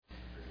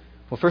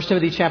Well, 1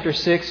 Timothy chapter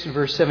 6,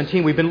 verse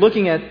 17. We've been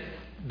looking at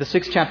the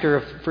 6th chapter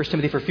of 1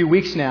 Timothy for a few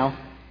weeks now.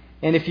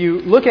 And if you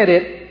look at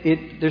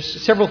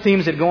there's several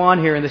themes that go on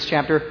here in this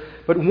chapter.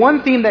 But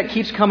one theme that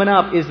keeps coming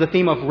up is the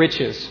theme of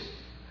riches,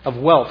 of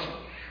wealth,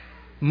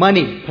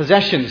 money,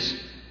 possessions,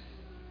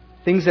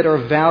 things that are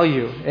of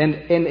value. And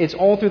it's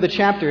all through the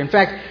chapter. In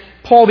fact,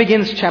 Paul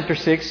begins chapter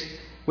 6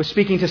 with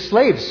speaking to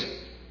slaves,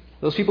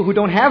 those people who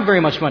don't have very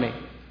much money,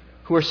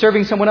 who are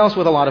serving someone else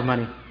with a lot of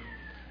money.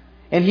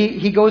 And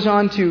he goes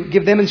on to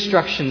give them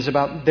instructions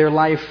about their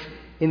life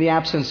in the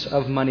absence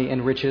of money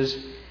and riches.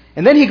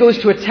 And then he goes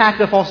to attack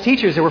the false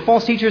teachers. There were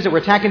false teachers that were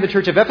attacking the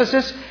church of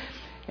Ephesus.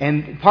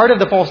 And part of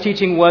the false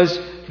teaching was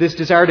this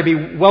desire to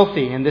be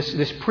wealthy and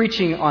this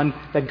preaching on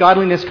that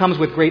godliness comes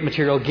with great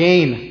material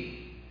gain.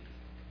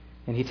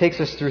 And he takes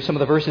us through some of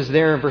the verses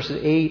there,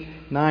 verses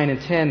 8, 9,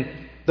 and 10.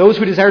 Those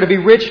who desire to be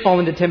rich fall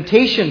into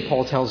temptation,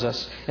 Paul tells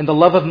us. And the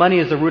love of money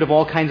is the root of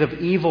all kinds of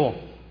evil.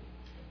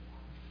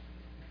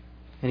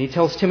 And he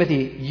tells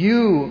Timothy,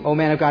 you, O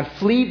man of God,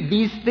 flee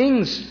these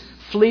things.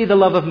 Flee the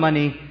love of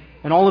money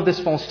and all of this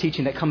false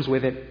teaching that comes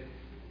with it.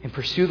 And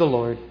pursue the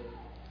Lord.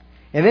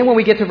 And then when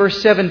we get to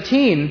verse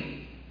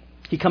 17,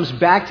 he comes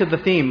back to the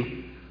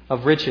theme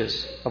of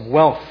riches, of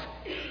wealth.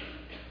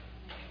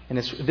 And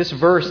it's this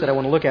verse that I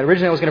want to look at.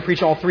 Originally I was going to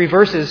preach all three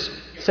verses,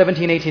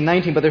 17, 18,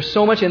 19. But there's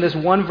so much in this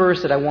one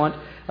verse that I want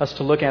us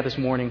to look at this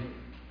morning.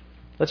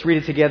 Let's read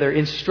it together.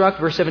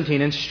 Verse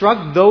 17.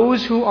 Instruct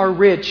those who are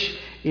rich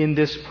in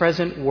this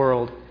present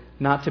world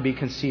not to be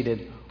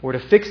conceited, or to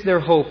fix their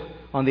hope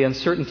on the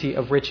uncertainty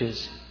of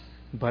riches,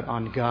 but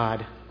on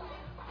God,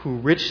 who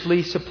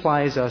richly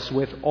supplies us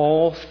with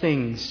all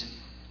things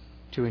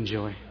to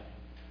enjoy.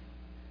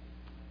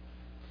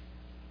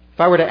 If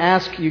I were to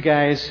ask you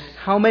guys,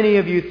 how many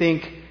of you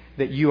think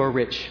that you are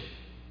rich?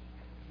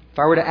 If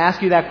I were to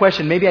ask you that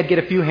question, maybe I'd get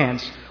a few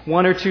hands.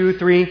 1 or 2,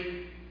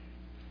 3.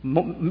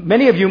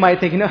 Many of you might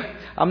think, no,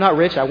 I'm not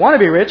rich. I want to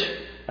be rich.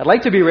 I'd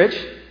like to be rich,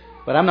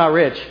 but I'm not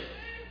rich.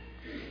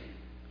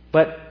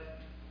 But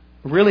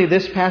really,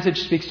 this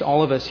passage speaks to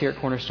all of us here at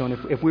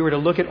Cornerstone. If we were to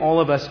look at all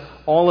of us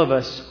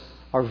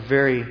are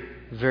very,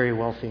 very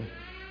wealthy.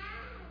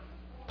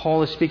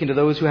 Paul is speaking to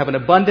those who have an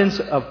abundance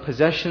of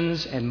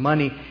possessions and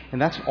money, and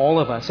that's all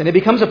of us. And it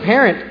becomes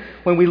apparent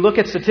when we look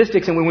at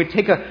statistics and when we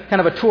take a kind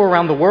of a tour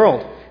around the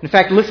world. In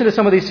fact, listen to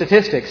some of these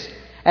statistics.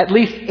 At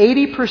least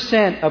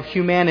 80% of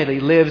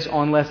humanity lives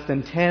on less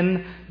than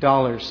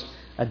 $10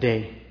 a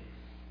day.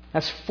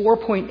 That's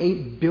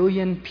 4.8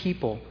 billion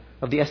people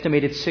of the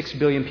estimated 6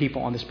 billion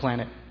people on this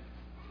planet.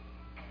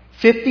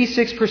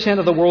 56%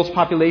 of the world's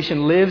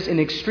population lives in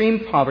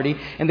extreme poverty,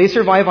 and they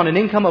survive on an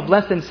income of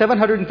less than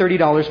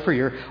 $730 per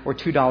year, or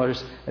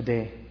 $2 a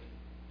day.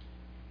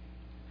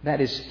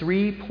 That is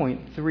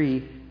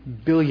 3.3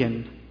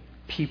 billion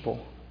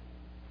people.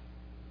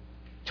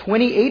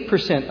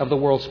 28% of the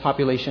world's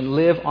population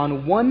live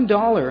on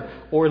 $1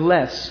 or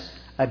less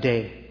a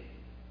day.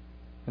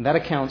 And that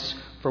accounts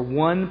for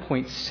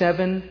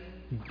 1.7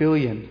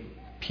 billion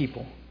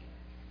people.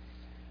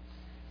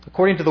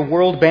 According to the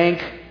World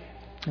Bank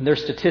and their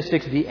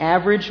statistics, the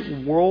average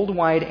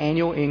worldwide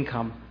annual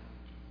income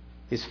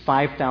is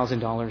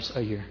 $5,000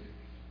 a year.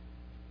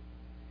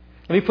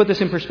 Let me put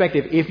this in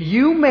perspective. If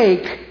you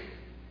make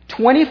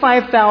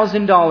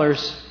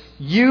 $25,000,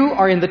 you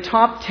are in the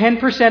top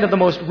 10% of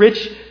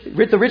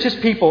the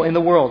richest people in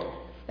the world.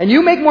 And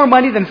you make more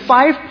money than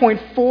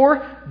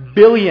 5.4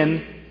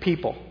 billion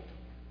people.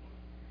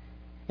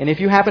 And if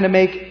you happen to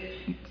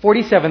make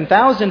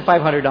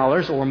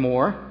 $47,500 or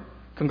more,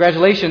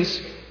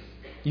 congratulations,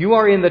 you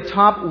are in the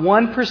top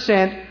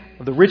 1%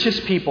 of the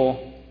richest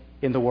people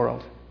in the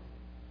world.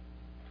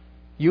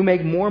 You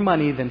make more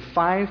money than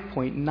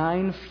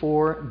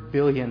 5.94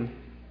 billion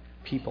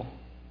people.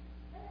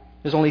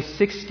 There's only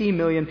 60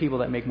 million people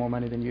that make more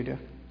money than you do.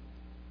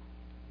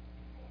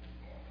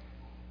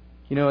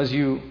 You know, as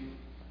you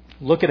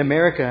look at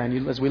America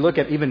and as we look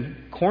at even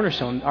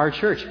Cornerstone, our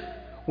church,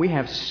 we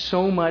have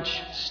so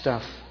much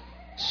stuff,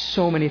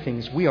 so many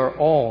things. We are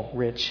all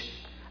rich.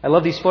 I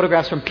love these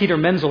photographs from Peter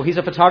Menzel. He's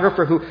a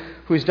photographer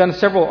who's done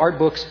several art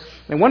books.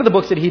 And one of the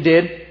books that he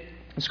did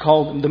is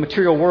called The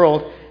Material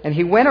World. And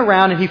he went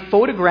around and he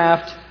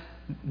photographed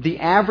the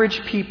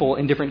average people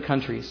in different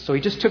countries. So he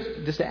just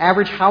took the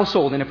average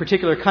household in a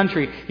particular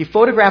country. He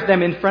photographed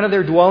them in front of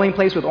their dwelling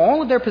place with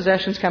all of their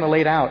possessions kind of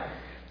laid out.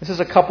 This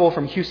is a couple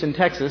from Houston,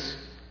 Texas,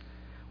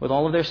 with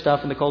all of their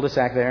stuff in the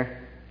cul-de-sac there.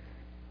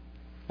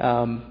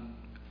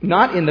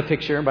 Not in the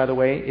picture, by the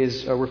way,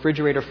 is a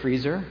refrigerator,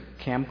 freezer,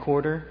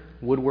 camcorder,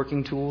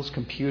 woodworking tools,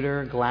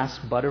 computer, glass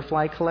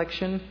butterfly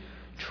collection,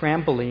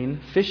 trampoline,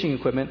 fishing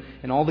equipment,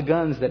 and all the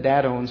guns that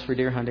Dad owns for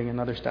deer hunting and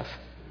other stuff.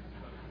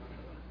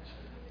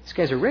 These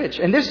guys are rich.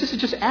 And this is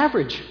just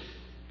average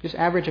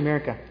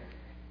America.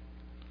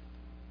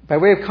 By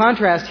way of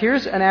contrast,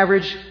 here's an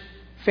average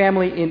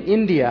family in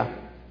India.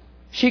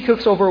 She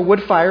cooks over a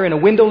wood fire in a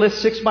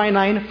windowless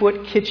 6x9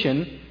 foot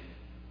kitchen,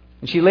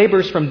 and she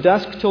labors from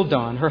dusk till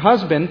dawn. Her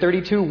husband,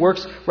 32,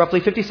 works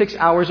roughly 56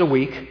 hours a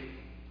week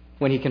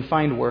when he can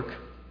find work.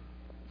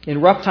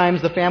 In rough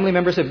times, the family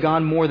members have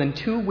gone more than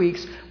 2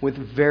 weeks with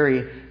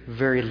very,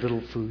 very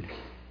little food.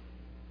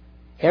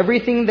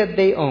 Everything that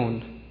they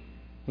owned,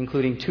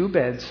 including 2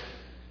 beds,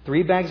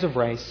 3 bags of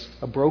rice,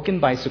 a broken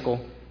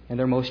bicycle, and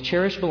their most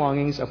cherished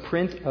belongings, a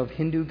print of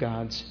Hindu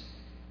gods,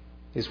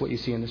 is what you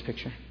see in this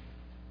picture.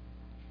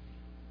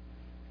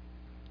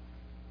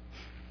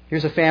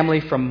 Here's a family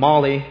from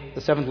Mali,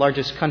 the 7th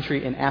largest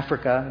country in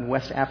Africa, in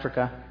West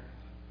Africa,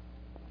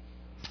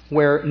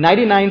 where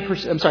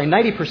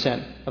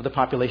 90% of the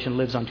population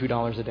lives on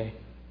 $2 a day.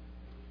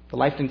 The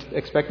life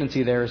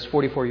expectancy there is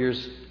 44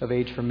 years of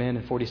age for men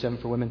and 47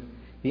 for women.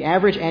 The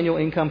average annual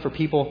income for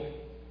people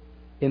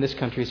in this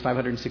country is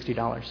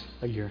 $560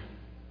 a year.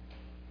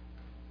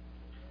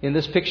 In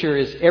this picture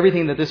is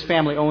everything that this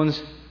family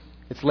owns.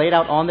 It's laid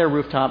out on their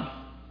rooftop.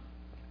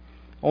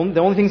 The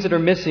only things that are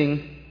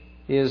missing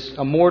is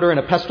a mortar and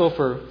a pestle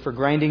for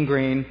grinding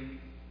grain,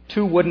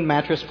 2 wooden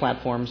mattress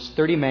platforms,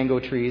 30 mango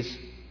trees,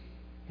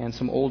 and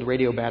some old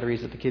radio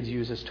batteries that the kids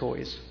use as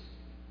toys.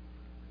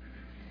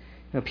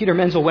 Peter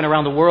Menzel went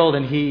around the world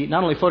and he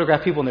not only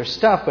photographed people and their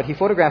stuff, but he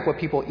photographed what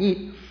people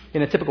eat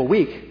in a typical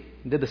week.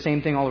 He did the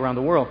same thing all around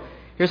the world.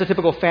 Here's a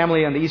typical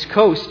family on the East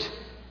Coast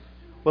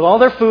with all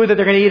their food that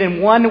they're going to eat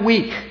in 1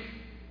 week.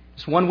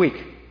 Just 1 week.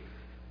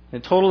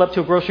 And it totaled up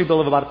to a grocery bill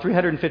of about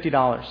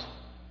 $350.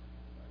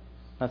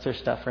 That's their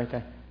stuff right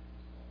there.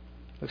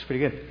 Looks pretty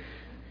good.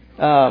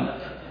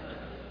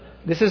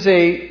 This is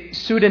a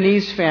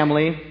Sudanese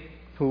family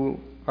who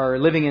are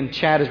living in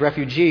Chad as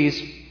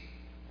refugees.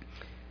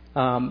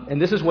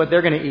 And this is what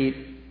they're going to eat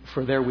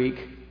for their week,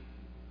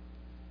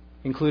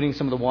 including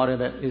some of the water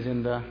that is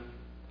in the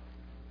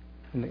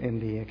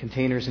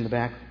containers in the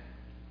back.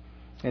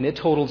 And it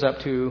totals up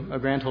to a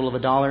grand total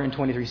of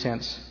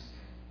 $1.23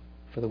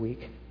 for the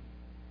week.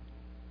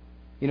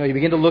 You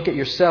begin to look at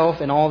yourself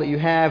and all that you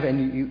have,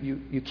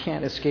 and you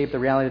can't escape the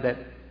reality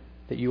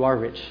that you are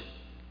rich,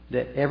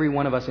 that every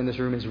one of us in this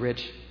room is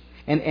rich.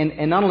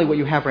 And not only what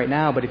you have right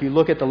now, but if you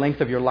look at the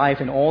length of your life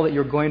and all that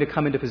you're going to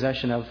come into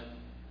possession of,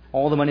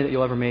 all the money that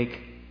you'll ever make,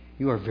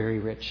 you are very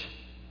rich.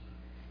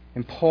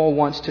 And Paul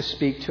wants to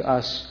speak to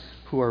us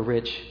who are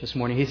rich this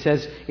morning. He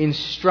says,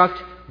 instruct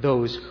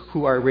those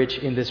who are rich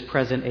in this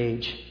present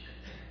age.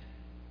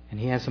 And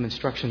he has some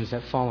instructions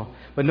that follow.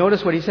 But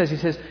notice what he says. He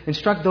says,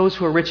 instruct those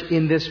who are rich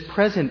in this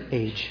present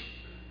age.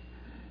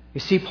 You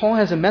see, Paul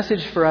has a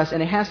message for us,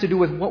 and it has to do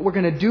with what we're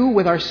going to do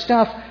with our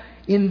stuff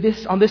on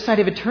this side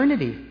of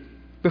eternity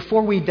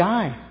before we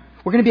die.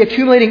 We're going to be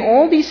accumulating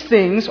all these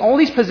things, all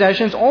these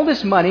possessions, all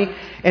this money,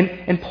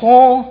 and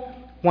Paul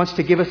wants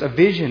to give us a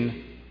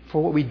vision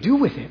for what we do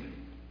with it.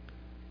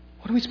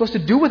 What are we supposed to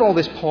do with all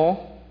this,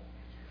 Paul?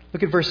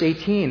 Look at verse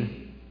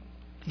 18.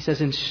 He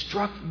says,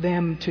 instruct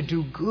them to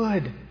do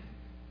good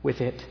with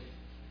it,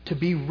 to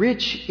be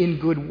rich in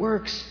good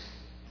works,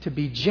 to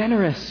be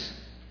generous,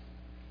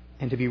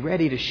 and to be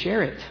ready to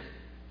share it.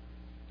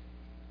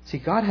 See,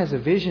 God has a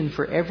vision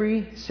for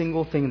every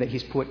single thing that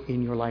He's put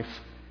in your life.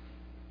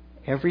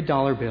 Every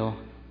dollar bill,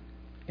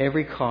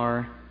 every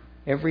car,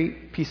 every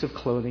piece of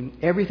clothing,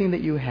 everything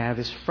that you have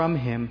is from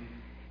Him,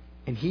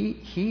 and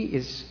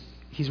He's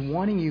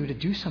wanting you to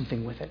do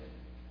something with it.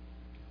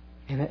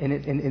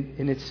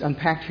 And it's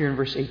unpacked here in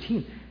verse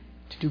 18.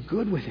 To do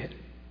good with it,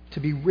 to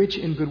be rich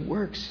in good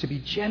works, to be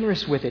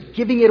generous with it,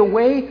 giving it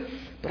away,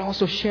 but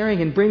also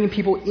sharing and bringing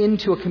people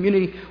into a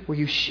community where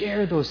you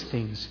share those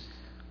things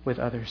with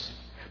others.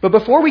 But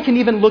before we can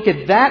even look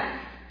at that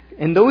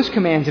and those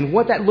commands and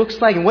what that looks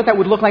like and what that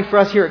would look like for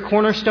us here at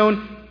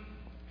Cornerstone,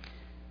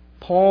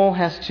 Paul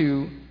has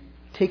to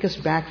take us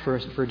back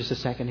for just a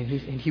second,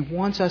 and he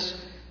wants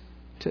us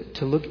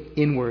to look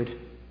inward.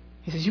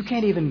 He says, you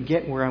can't even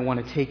get where I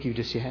want to take you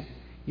just yet.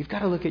 You've got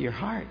to look at your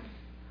heart.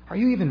 Are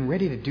you even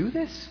ready to do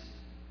this?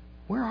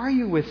 Where are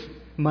you with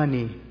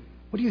money?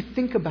 What do you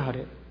think about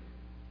it?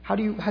 How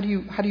do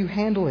you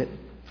handle it?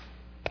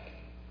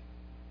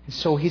 And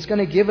so he's going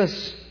to give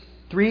us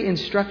 3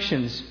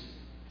 instructions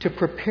to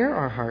prepare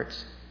our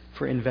hearts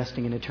for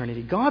investing in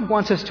eternity. God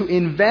wants us to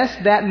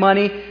invest that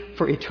money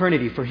for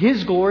eternity, for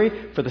His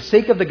glory, for the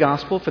sake of the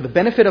gospel, for the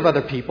benefit of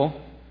other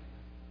people.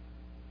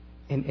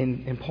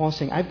 And Paul's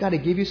saying, I've got to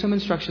give you some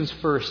instructions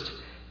first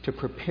to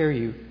prepare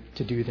you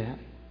to do that.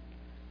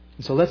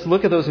 And so let's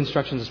look at those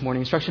instructions this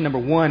morning. Instruction number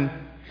 1,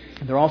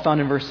 and they're all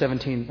found in verse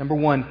 17. Number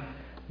 1,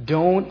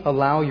 don't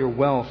allow your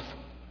wealth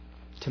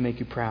to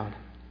make you proud.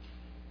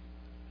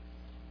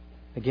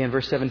 Again,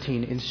 verse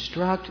 17,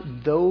 instruct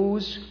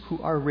those who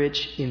are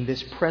rich in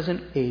this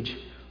present age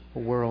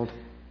or world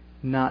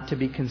not to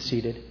be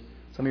conceited.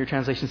 Some of your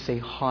translations say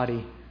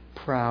haughty,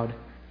 proud.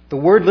 The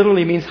word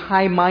literally means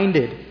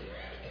high-minded.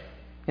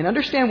 And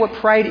understand what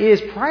pride is.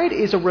 Pride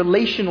is a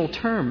relational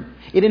term.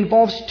 It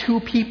involves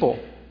 2 people.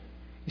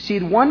 You see,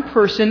 one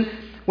person,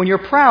 when you're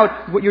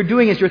proud, what you're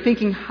doing is you're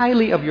thinking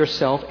highly of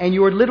yourself, and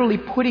you're literally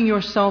putting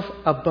yourself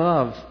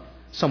above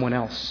someone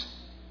else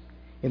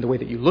in the way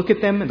that you look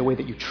at them, in the way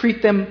that you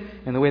treat them,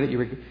 and the way that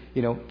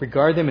you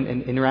regard them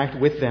and interact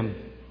with them.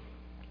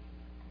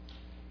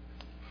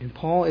 And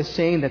Paul is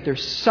saying that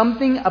there's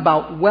something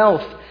about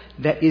wealth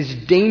that is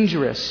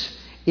dangerous.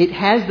 It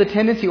has the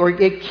tendency, or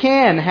it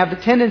can have the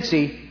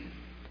tendency,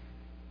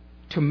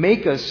 to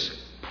make us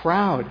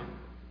proud,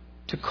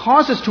 to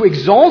cause us to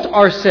exalt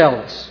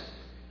ourselves.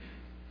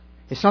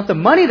 It's not the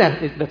money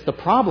that's the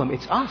problem.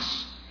 It's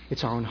us.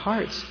 It's our own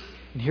hearts.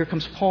 And here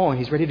comes Paul, and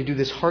he's ready to do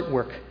this heart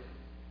work.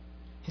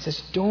 He says,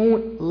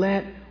 don't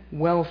let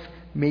wealth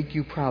make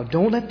you proud.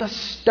 Don't let the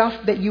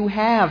stuff that you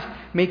have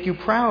make you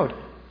proud.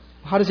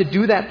 How does it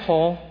do that,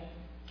 Paul?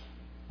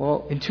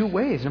 Well, in two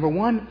ways. Number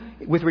one,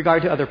 with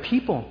regard to other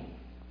people.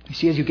 You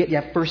see, as you get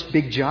that first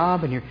big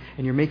job and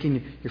you're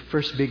making your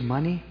first big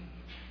money,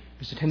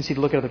 there's a tendency to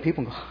look at other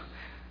people and go,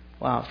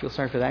 wow, I feel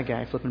sorry for that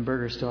guy flipping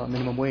burgers still at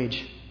minimum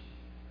wage.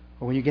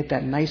 Or when you get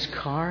that nice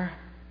car,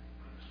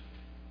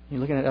 you're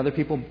looking at other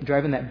people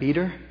driving that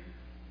beater.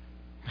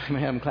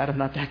 Man, I'm glad I'm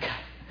not that guy.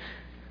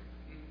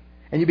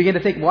 And you begin to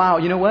think, wow,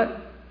 you know what?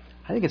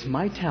 I think it's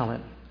my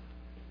talent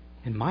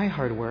and my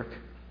hard work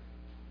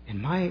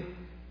and my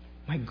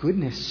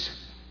goodness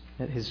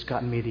that has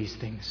gotten me these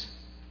things.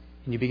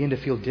 And you begin to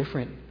feel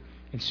different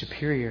and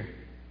superior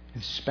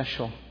and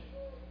special.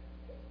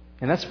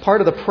 And that's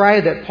part of the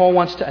pride that Paul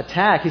wants to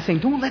attack. He's saying,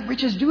 don't let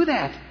riches do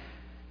that.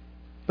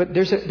 But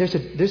there's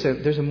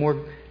a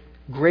more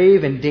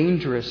grave and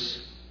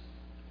dangerous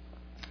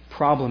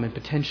problem and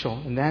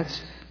potential, and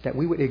that's that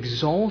we would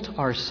exalt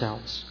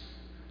ourselves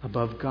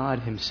above God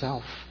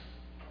Himself.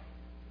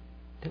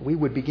 That we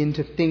would begin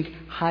to think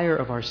higher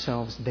of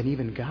ourselves than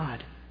even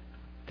God.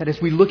 That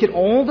as we look at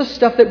all the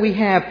stuff that we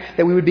have,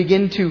 that we would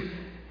begin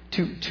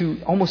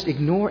to almost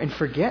ignore and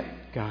forget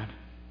God.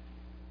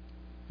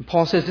 And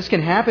Paul says this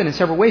can happen in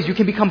several ways. You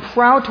can become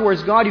proud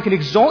towards God. You can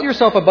exalt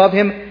yourself above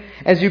Him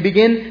as you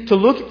begin to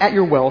look at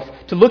your wealth,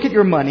 to look at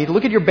your money, to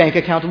look at your bank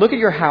account, to look at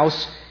your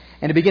house,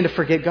 and to begin to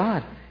forget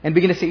God. And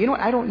begin to say, you know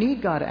what, I don't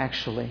need God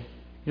actually.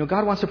 You know,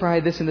 God wants to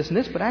provide this and this and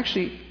this, but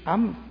actually,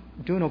 I'm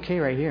doing okay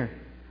right here.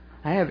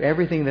 I have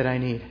everything that I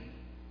need.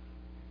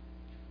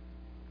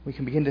 We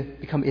can begin to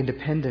become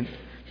independent,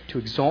 to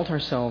exalt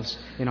ourselves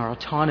in our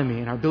autonomy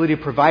and our ability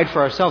to provide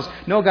for ourselves.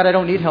 No, God, I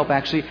don't need help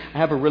actually. I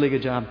have a really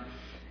good job,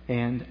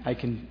 and I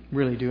can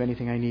really do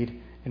anything I need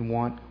and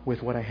want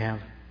with what I have.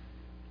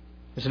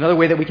 There's another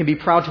way that we can be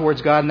proud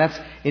towards God, and that's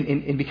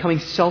in becoming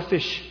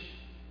selfish.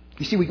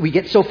 You see, we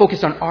get so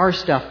focused on our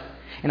stuff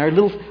and our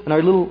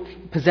little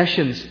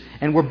possessions,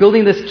 and we're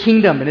building this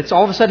kingdom, and it's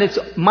all of a sudden it's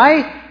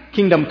my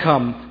kingdom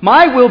come,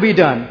 my will be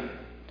done,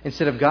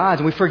 instead of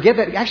God's. And we forget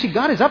that actually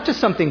God is up to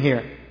something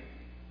here.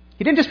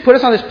 He didn't just put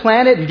us on this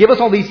planet and give us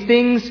all these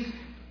things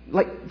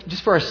like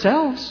just for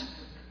ourselves.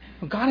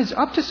 God is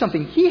up to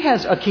something. He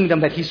has a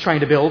kingdom that He's trying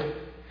to build,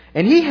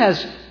 and He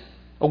has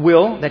a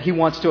will that He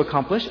wants to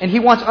accomplish, and He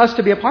wants us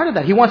to be a part of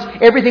that. He wants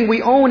everything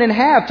we own and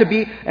have to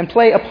be and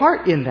play a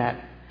part in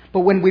that.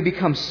 But when we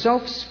become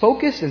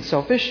self-focused and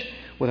selfish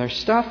with our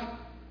stuff,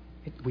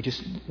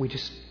 we're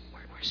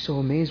so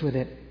amazed with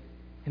it,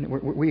 and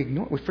we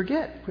ignore, we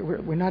forget.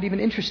 We're not even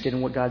interested in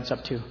what God's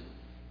up to.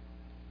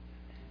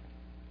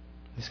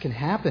 This can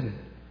happen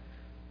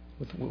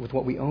with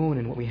what we own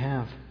and what we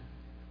have.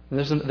 And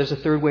there's a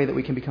third way that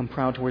we can become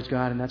proud towards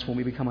God, and that's when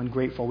we become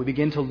ungrateful. We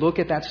begin to look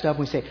at that stuff and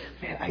we say,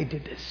 man, I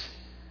did this.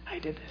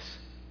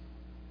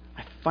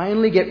 I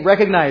finally get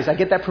recognized. I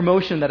get that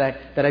promotion that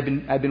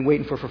I've been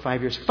waiting for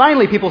 5 years.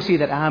 Finally, people see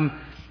that I'm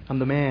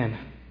the man.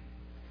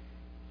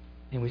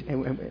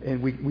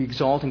 And we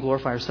exalt and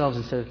glorify ourselves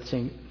instead of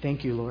saying,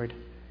 thank you, Lord.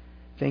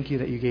 Thank you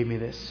that you gave me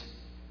this.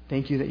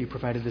 Thank you that you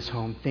provided this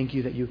home. Thank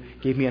you that you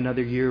gave me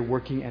another year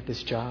working at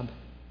this job.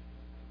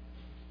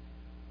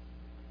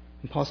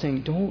 And Paul's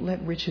saying, don't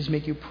let riches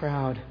make you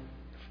proud.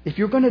 If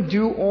you're going to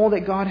do all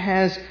that God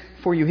has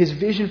for you, His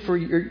vision for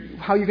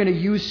how you're going to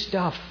use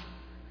stuff,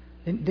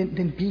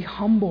 then be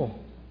humble.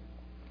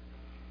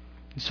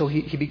 And so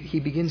he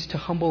begins to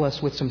humble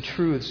us with some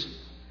truths.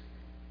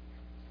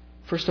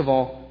 First of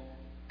all,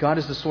 God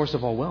is the source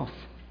of all wealth.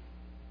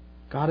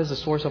 God is the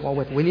source of all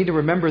wealth. We need to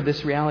remember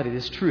this reality,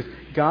 this truth.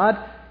 God,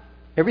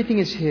 everything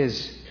is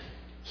His.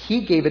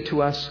 He gave it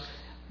to us.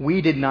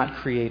 We did not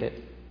create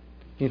it.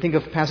 You think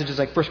of passages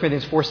like 1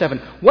 Corinthians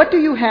 4:7. What do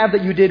you have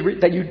that you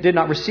did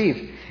not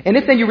receive? And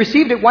if then you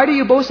received it, why do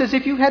you boast as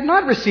if you had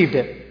not received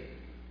it?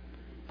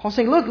 Paul's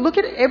saying, look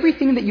at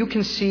everything that you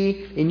can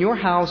see in your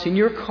house, in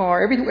your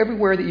car,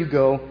 everywhere that you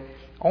go,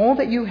 all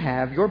that you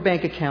have, your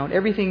bank account,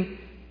 everything,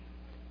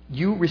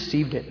 you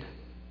received it.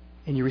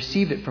 And you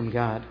received it from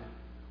God.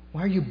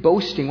 Why are you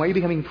boasting? Why are you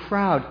becoming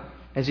proud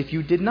as if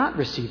you did not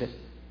receive it?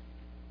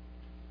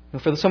 Now,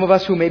 for some of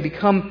us who may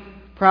become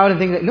proud and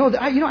think that, no,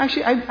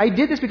 I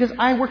did this because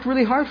I worked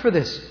really hard for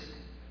this.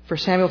 1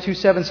 Samuel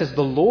 2:7 says,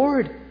 the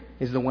Lord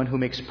is the one who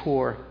makes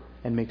poor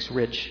and makes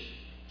rich.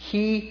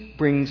 He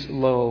brings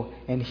low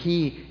and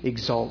He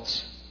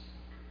exalts.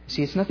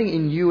 See, it's nothing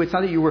in you. It's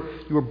not that you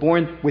were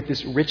born with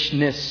this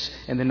richness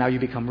and then now you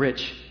become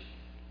rich.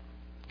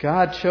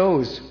 God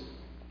chose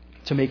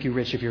to make you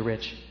rich if you're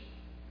rich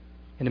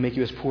and to make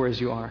you as poor as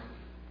you are.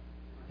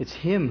 It's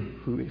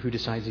Him who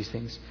decides these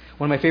things.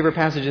 One of my favorite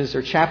passages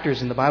or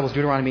chapters in the Bible is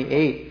Deuteronomy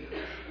 8,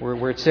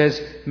 where it says,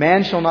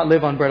 man shall not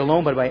live on bread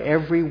alone, but by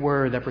every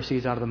word that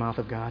proceeds out of the mouth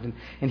of God.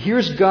 And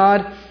here's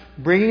God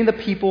bringing the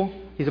people,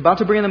 He's about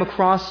to bring them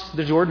across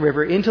the Jordan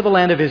River into the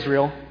land of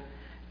Israel.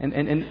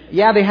 And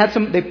yeah,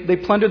 they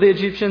plundered the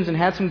Egyptians and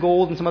had some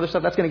gold and some other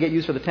stuff. That's going to get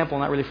used for the temple,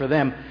 not really for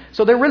them.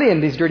 So they're really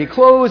in these dirty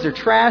clothes, they're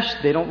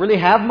trashed, they don't really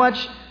have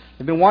much.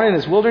 They've been wandering in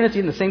this wilderness,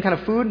 eating the same kind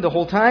of food the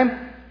whole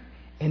time.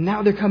 And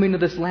now they're coming to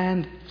this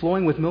land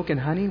flowing with milk and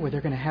honey, where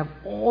they're going to have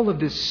all of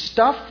this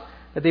stuff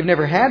that they've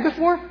never had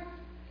before.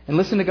 And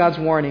listen to God's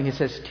warning. He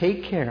says,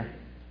 take care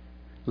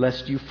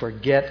lest you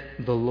forget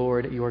the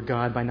Lord your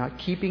God by not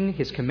keeping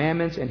His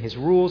commandments and His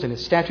rules and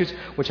His statutes,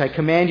 which I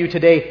command you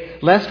today,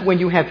 lest when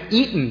you have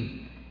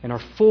eaten and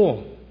are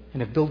full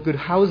and have built good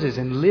houses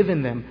and live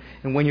in them,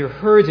 and when your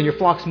herds and your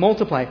flocks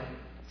multiply,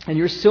 and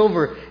your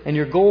silver and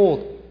your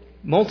gold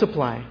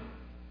multiply,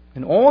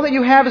 and all that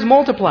you have is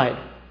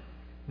multiplied,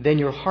 then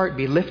your heart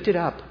be lifted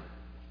up,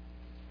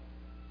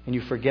 and you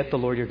forget the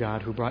Lord your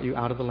God, who brought you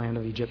out of the land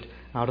of Egypt,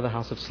 out of the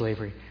house of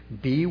slavery.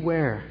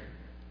 Beware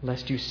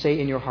lest you say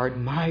in your heart,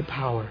 my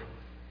power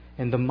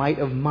and the might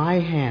of my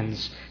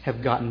hands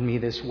have gotten me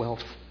this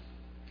wealth.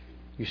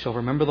 You shall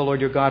remember the Lord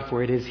your God,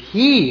 for it is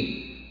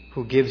He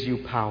who gives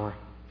you power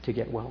to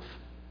get wealth.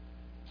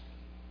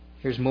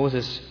 Here's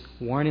Moses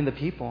warning the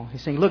people.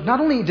 He's saying, look, not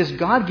only does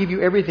God give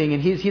you everything,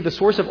 and He's the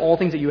source of all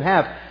things that you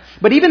have,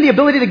 but even the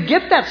ability to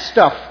get that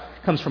stuff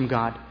comes from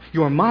God.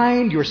 Your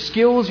mind, your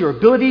skills, your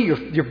ability,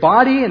 your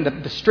body, and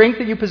the strength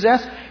that you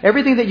possess,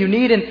 everything that you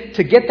need and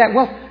to get that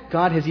wealth,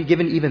 God has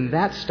given even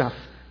that stuff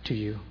to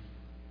you.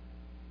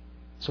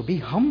 So be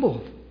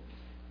humble,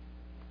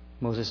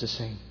 Moses is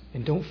saying.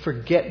 And don't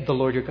forget the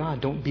Lord your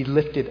God. Don't be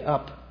lifted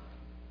up.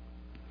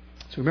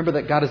 So remember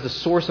that God is the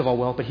source of all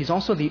wealth, but He's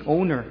also the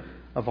owner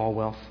of all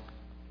wealth.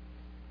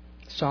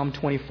 Psalm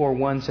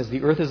 24:1 says,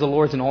 the earth is the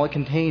Lord's and all it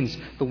contains,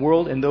 the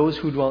world and those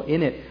who dwell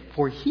in it.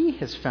 For He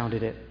has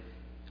founded it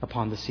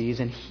upon the seas,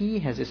 and He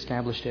has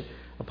established it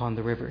upon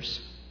the rivers.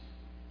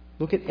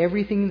 Look at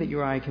everything that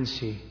your eye can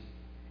see,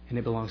 and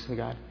it belongs to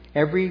God.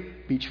 Every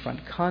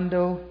beachfront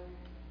condo,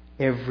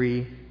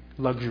 every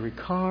luxury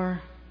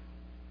car,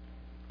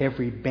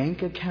 every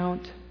bank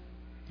account,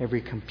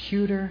 every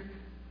computer,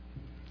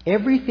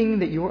 everything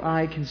that your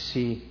eye can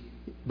see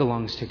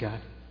belongs to God.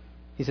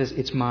 He says,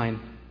 it's mine.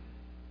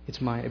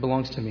 It's mine. It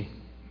belongs to me.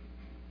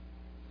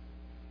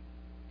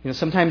 You know,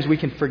 sometimes we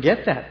can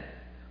forget that.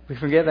 We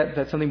forget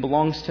that something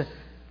belongs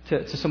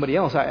to somebody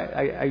else.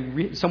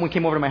 Someone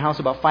came over to my house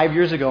about 5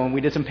 years ago and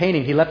we did some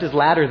painting. He left his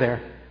ladder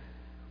there.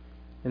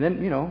 And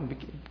then,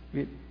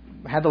 we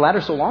had the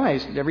ladder so long,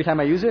 every time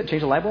I use it,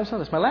 change the light bulb, so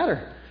that's my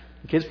ladder.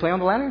 The kids play on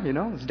the ladder,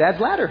 it's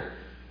Dad's ladder.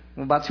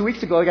 And about 2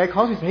 weeks ago, a guy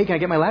calls me and says, hey, can I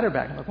get my ladder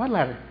back? I'm like, what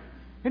ladder?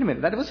 Wait a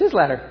minute, that was his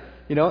ladder.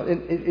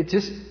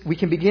 We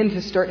can begin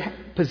to start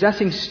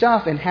possessing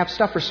stuff and have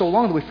stuff for so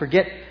long that we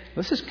forget,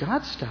 this is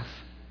God's stuff.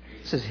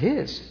 This is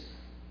His.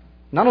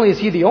 Not only is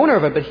He the owner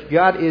of it, but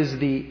God is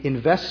the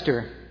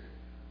investor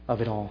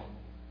of it all.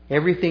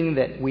 Everything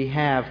that we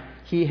have,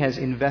 He has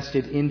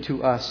invested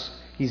into us.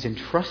 He's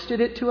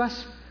entrusted it to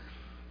us.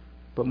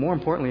 But more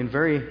importantly, and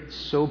very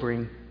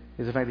sobering,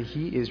 is the fact that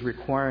He is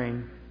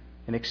requiring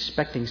and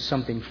expecting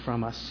something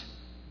from us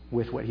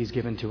with what He's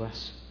given to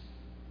us.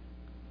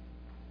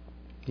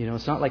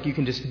 It's not like you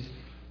can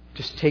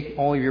just take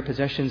all of your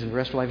possessions and the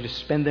rest of life, just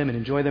spend them and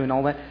enjoy them and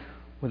all that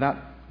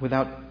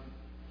without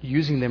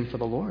using them for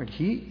the Lord.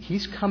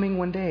 He's coming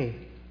one day,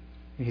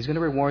 and He's going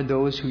to reward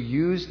those who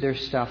use their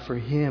stuff for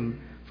Him,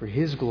 for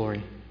His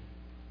glory.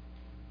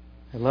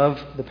 I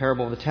love the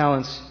parable of the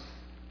talents.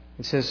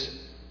 It says,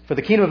 for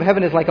the kingdom of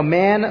heaven is like a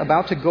man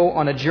about to go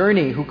on a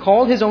journey, who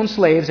called his own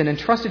slaves and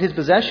entrusted his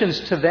possessions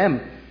to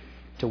them.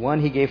 To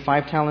one he gave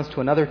 5 talents,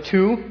 to another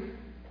 2,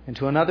 and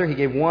to another he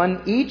gave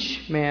 1,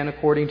 each man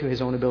according to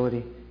his own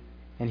ability.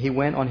 And he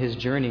went on his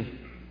journey.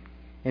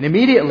 And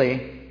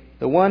immediately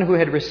the one who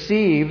had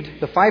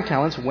received the 5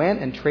 talents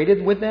went and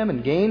traded with them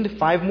and gained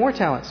 5 more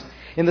talents.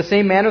 In the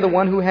same manner the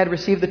one who had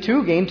received the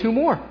 2 gained 2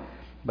 more.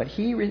 But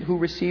he who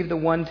received the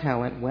 1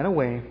 talent went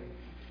away,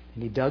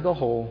 and he dug a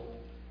hole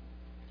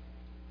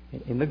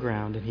in the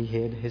ground, and he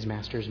hid his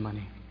master's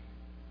money.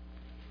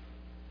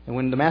 And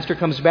when the master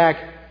comes back,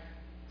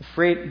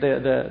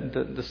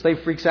 the slave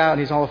freaks out, and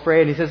he's all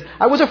afraid. And he says,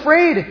 I was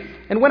afraid,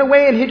 and went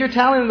away and hid your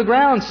talent in the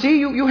ground. See,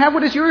 you have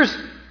what is yours.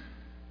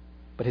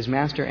 But his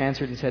master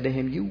answered and said to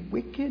him, you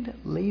wicked,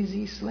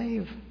 lazy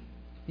slave.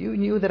 You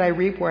knew that I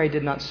reap where I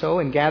did not sow,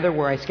 and gather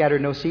where I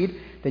scattered no seed.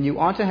 Then you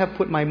ought to have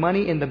put my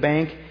money in the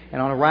bank,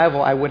 and on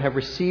arrival I would have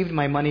received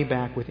my money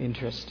back with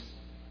interest.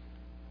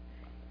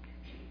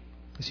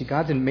 You see,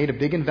 God's made a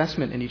big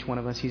investment in each one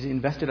of us. He's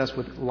invested us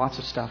with lots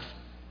of stuff.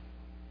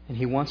 And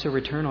He wants a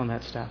return on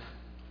that stuff.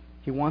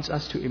 He wants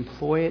us to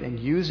employ it and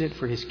use it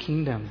for His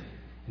kingdom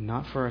and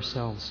not for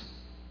ourselves.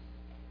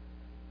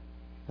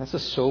 That's a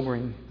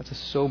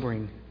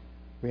sobering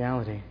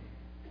reality.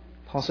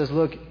 Paul says,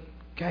 look,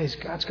 guys,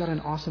 God's got an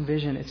awesome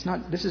vision.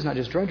 This is not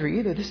just drudgery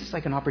either. This is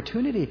like an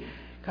opportunity.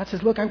 God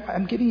says, look,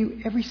 I'm giving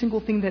you every single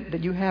thing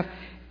that you have,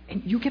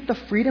 and you get the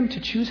freedom to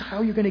choose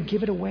how you're going to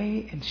give it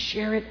away and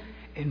share it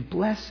and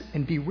bless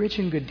and be rich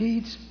in good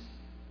deeds.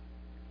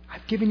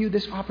 I've given you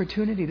this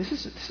opportunity. This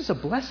is a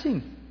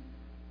blessing.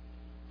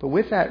 But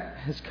with that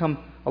has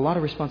come a lot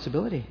of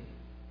responsibility.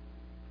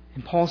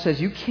 And Paul says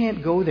you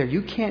can't go there.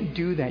 You can't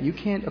do that. You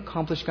can't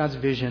accomplish God's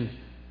vision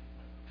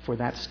for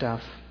that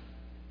stuff,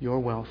 your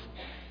wealth,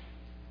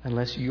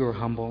 unless you are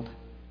humbled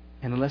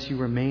and unless you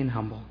remain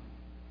humble.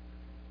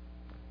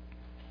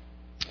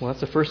 Well,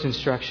 that's the first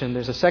instruction.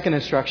 There's a second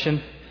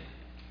instruction,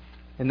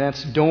 and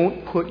that's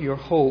don't put your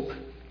hope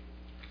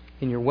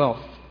in your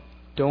wealth.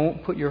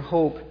 Don't put your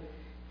hope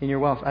in your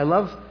wealth. I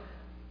love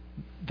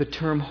the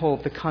term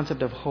hope, the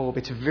concept of hope.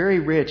 It's very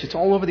rich. It's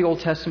all over the Old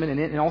Testament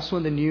and also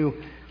in the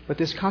New. But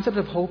this concept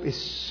of hope is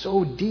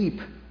so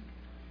deep.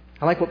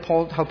 I like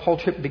how Paul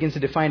Tripp begins to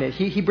define it.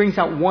 He brings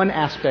out one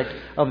aspect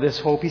of this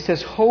hope. He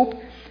says hope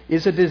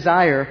is a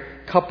desire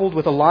coupled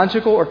with a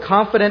logical or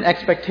confident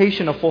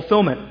expectation of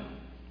fulfillment.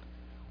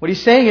 What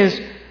he's saying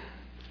is,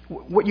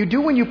 what you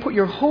do when you put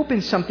your hope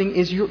in something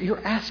is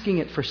you're asking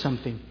it for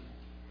something.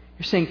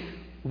 You're saying,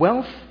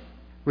 wealth,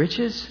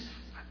 riches,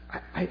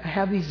 I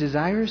have these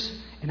desires,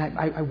 and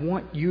I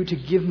want you to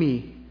give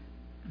me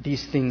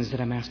these things that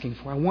I'm asking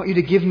for. I want you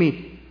to give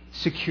me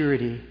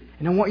security,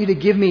 and I want you to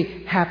give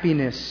me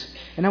happiness,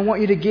 and I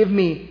want you to give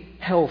me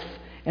health,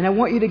 and I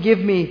want you to give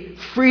me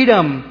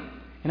freedom,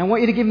 and I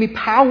want you to give me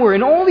power,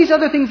 and all these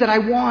other things that I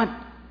want.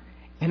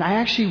 And I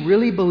actually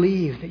really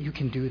believe that you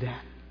can do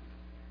that.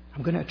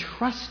 I'm going to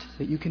trust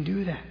that you can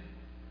do that.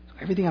 So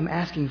everything I'm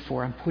asking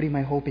for, I'm putting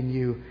my hope in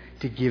you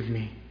to give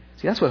me.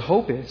 See, that's what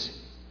hope is.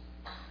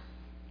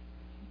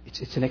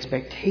 It's an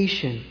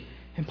expectation.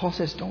 And Paul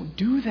says, don't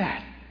do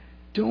that.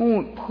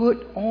 Don't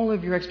put all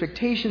of your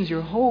expectations,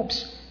 your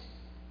hopes,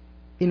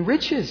 in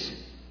riches.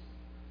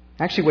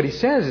 Actually, what he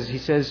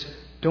says,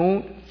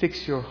 don't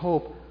fix your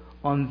hope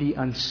on the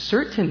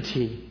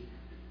uncertainty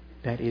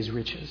that is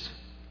riches.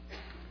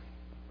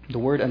 The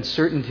word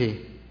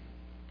uncertainty,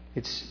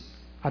 it's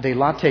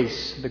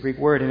adelates, the Greek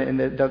word, and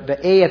the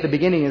A at the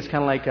beginning is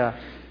kind of like a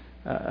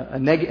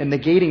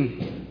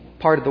negating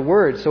part of the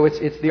word. So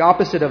it's the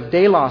opposite of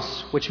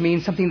delos, which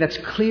means something that's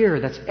clear,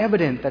 that's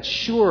evident, that's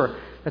sure,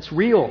 that's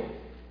real.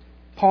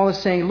 Paul is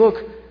saying,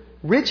 look,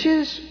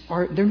 riches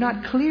they're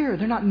not clear,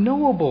 they're not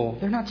knowable,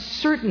 they're not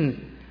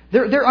certain,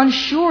 they're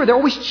unsure, they're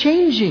always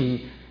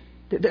changing.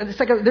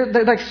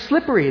 They're like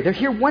slippery. They're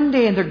here one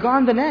day and they're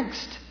gone the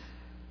next.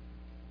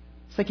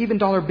 It's like even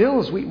dollar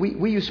bills.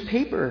 We use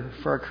paper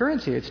for our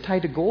currency. It's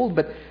tied to gold,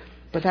 but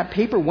that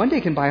paper one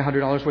day can buy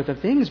 $100 worth of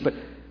things, but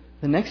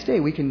the next day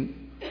it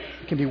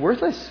can be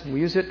worthless. We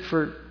use it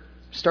for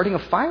starting a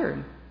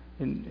fire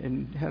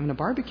and having a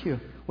barbecue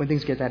when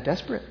things get that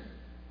desperate.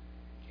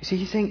 You see,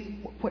 he's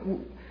saying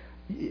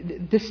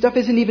this stuff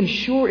isn't even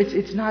sure.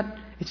 It's not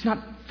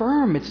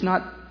firm. It's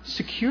not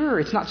secure.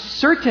 It's not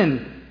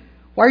certain.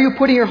 Why are you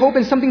putting your hope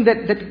in something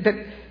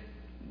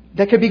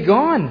that could be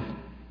gone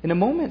in a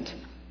moment?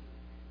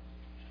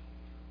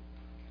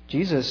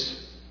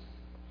 Jesus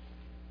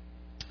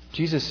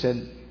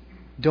said,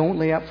 don't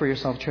lay up for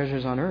yourself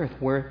treasures on earth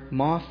where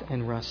moth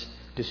and rust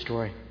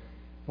destroy,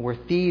 and where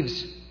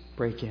thieves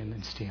break in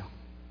and steal.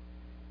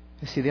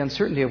 You see, the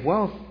uncertainty of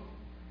wealth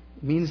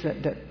means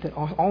that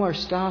all our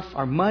stuff,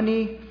 our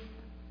money,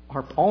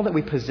 all that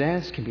we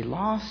possess can be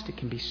lost, it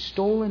can be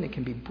stolen, it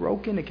can be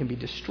broken, it can be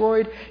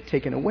destroyed,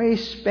 taken away,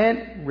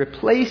 spent,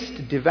 replaced,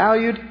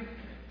 devalued,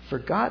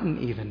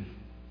 forgotten even.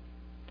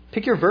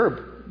 Pick your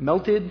verb,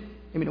 melted,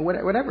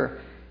 whatever.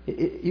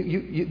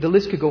 The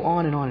list could go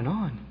on and on and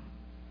on.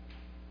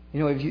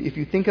 If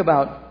you think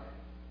about,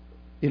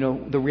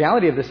 the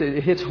reality of this,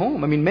 it hits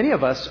home. Many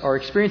of us are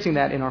experiencing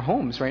that in our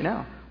homes right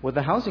now with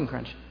the housing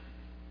crunch.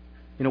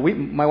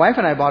 My wife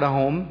and I bought a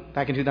home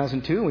back in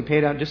 2002, and we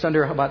paid out just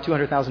under about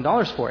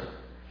 $200,000 for it.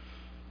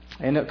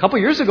 And a couple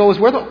years ago, it was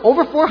worth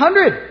over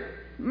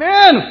 $400,000.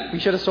 Man, we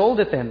should have sold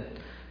it then.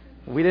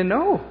 We didn't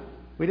know.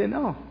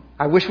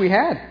 I wish we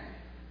had.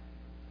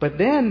 But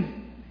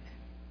then,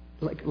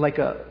 like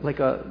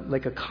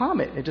a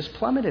comet, it just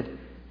plummeted,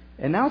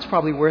 and now it's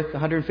probably worth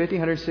 $150,000,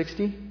 $160,000,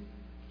 a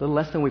little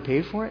less than we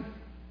paid for it.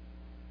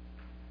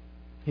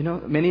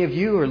 Many of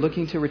you are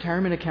looking to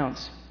retirement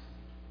accounts.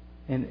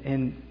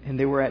 And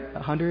they were at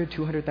 $100,000,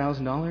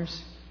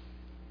 $200,000.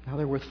 Now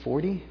they're worth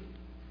 $40,000.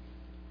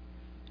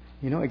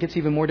 It gets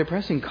even more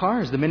depressing.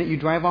 Cars, the minute you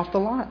drive off the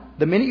lot,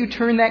 the minute you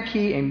turn that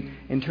key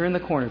and turn the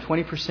corner,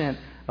 20%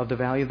 of the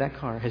value of that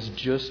car has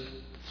just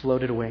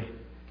floated away.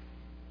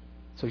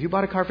 So if you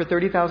bought a car for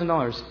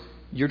 $30,000,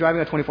 you're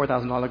driving a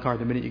 $24,000 car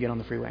the minute you get on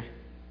the freeway.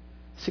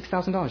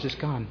 $6,000 just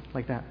gone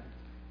like that.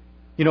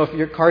 If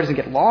your car doesn't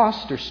get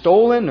lost or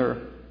stolen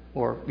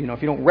or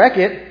if you don't wreck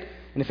it,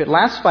 and if it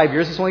lasts 5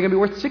 years, it's only going to be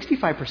worth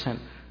 65%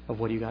 of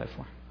what you got it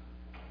for.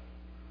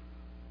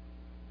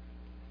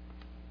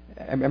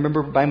 I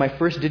remember buying my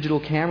first digital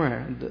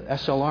camera, the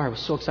SLR. I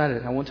was so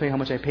excited. I won't tell you how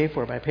much I paid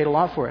for it, but I paid a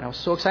lot for it. I was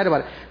so excited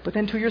about it. But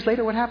then 2 years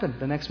later, what happened?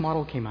 The next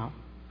model came out.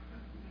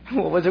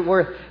 What was it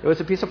worth? It was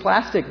a piece of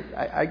plastic.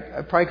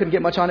 I probably couldn't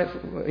get much on it,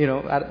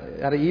 out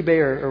of eBay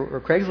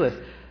or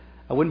Craigslist.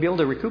 I wouldn't be able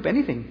to recoup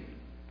anything.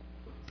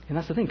 And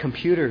that's the thing.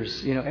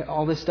 Computers,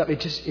 all this stuff.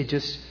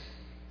 It's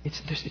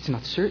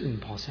not certain.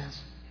 Paul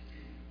says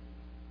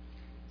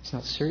it's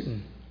not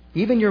certain.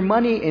 Even your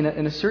money in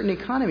a certain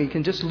economy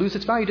can just lose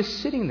its value just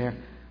sitting there.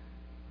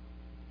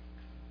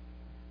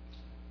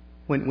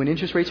 When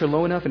interest rates are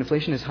low enough and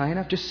inflation is high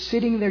enough, just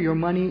sitting there, your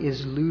money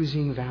is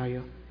losing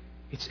value.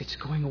 It's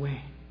going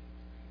away.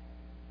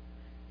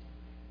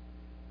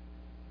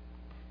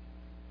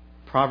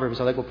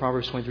 Proverbs, I like what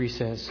Proverbs 23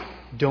 says.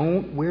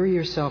 Don't weary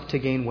yourself to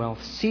gain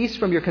wealth. Cease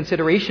from your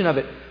consideration of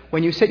it.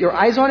 When you set your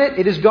eyes on it,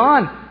 it is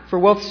gone. For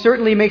wealth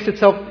certainly makes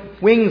itself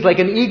wings like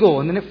an eagle,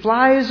 and then it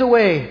flies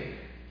away.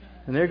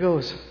 And there it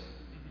goes,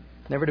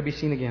 never to be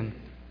seen again.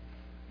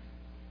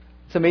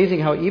 It's amazing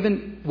how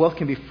even wealth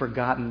can be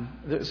forgotten.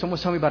 Someone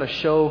was telling me about a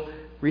show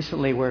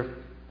recently where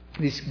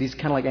these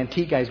kind of like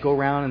antique guys go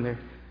around and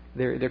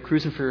they're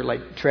cruising for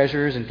like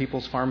treasures and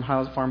people's farm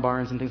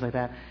barns and things like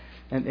that.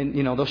 And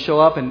they'll show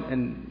up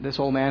and this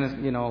old man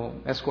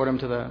is, escort them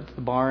to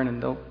the barn,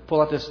 and they'll pull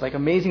out this like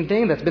amazing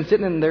thing that's been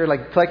sitting in there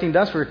like collecting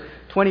dust for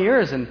 20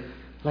 years, and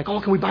like,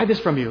 oh, can we buy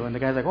this from you? And the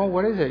guy's like, oh,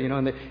 what is it?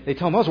 And they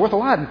tell him, oh, it's worth a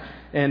lot.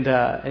 And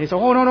he said,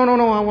 oh,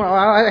 no,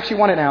 I actually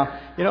want it now.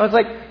 It's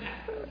like,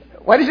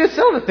 why did you just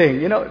sell the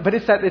thing? But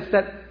it's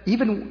that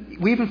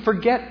we even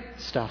forget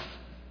stuff.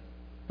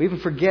 We even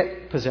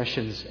forget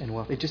possessions and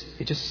wealth. It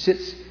just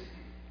sits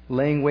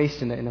laying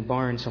waste in a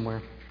barn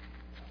somewhere.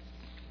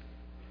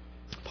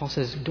 Paul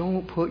says,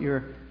 don't put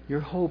your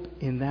hope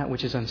in that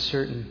which is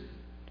uncertain.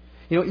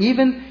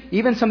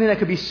 Even something that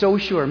could be so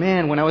sure.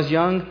 Man, when I was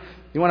young,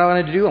 you know what I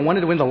wanted to do? I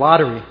wanted to win the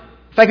lottery.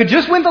 If I could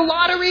just win the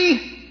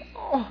lottery,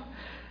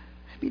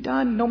 I'd be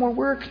done. No more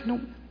work.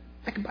 No,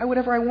 I could buy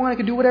whatever I want. I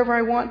could do whatever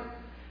I want.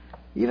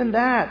 Even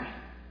that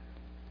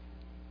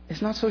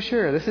is not so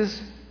sure. This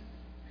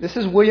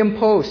is William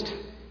Post.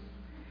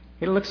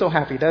 He doesn't look so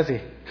happy, does he?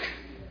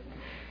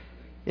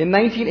 In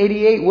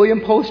 1988,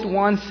 William Post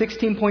won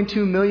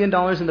 $16.2 million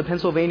in the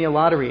Pennsylvania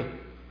lottery.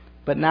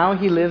 But now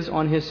he lives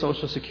on his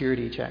Social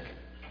Security check.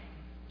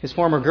 His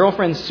former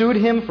girlfriend sued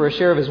him for a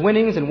share of his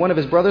winnings, and one of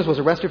his brothers was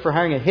arrested for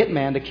hiring a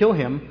hitman to kill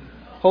him,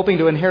 hoping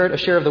to inherit a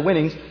share of the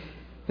winnings.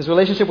 His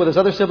relationship with his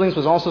other siblings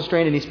was also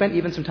strained, and he spent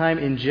even some time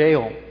in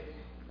jail.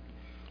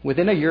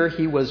 Within a year,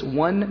 he was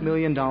 $1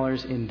 million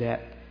in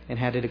debt and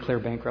had to declare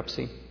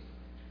bankruptcy.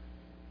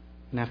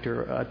 And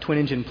after a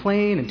twin-engine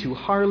plane and 2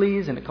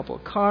 Harleys and a couple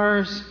of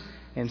cars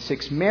and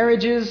 6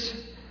 marriages,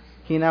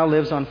 he now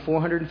lives on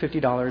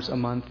 $450 a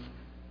month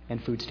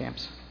and food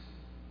stamps.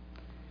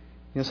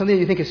 Something that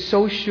you think is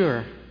so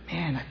sure.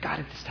 Man, I got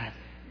it this time.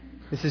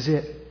 This is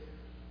it.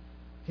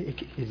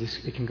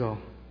 It can go.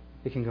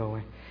 It can go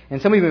away.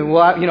 And some of you,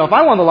 if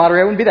I won the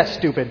lottery, I wouldn't be that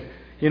stupid.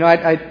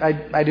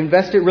 I'd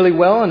invest it really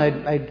well, and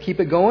I'd keep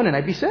it going, and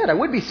I'd be set. I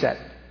would be set.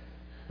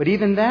 But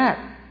even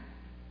that,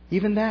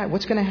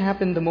 what's going to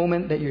happen the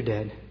moment that you're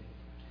dead?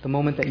 The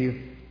moment that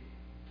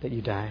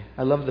you die?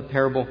 I love the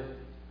parable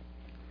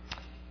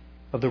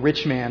of the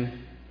rich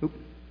man.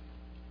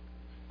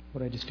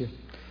 What did I just do?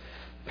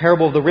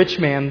 Parable of the rich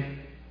man.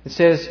 It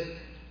says,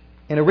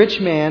 and a rich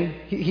man,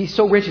 he's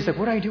so rich, he's like,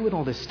 what do I do with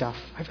all this stuff?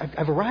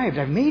 I've arrived.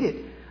 I've made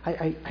it.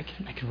 I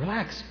can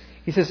relax.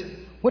 He says,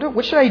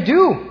 what should I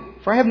do?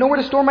 For I have nowhere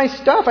to store my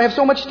stuff. I have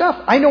so much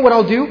stuff. I know what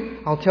I'll do.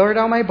 I'll tear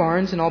down my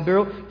barns, and I'll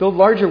build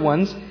larger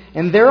ones.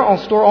 And there I'll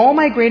store all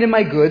my grain and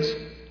my goods.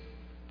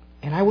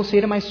 And I will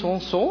say to my soul,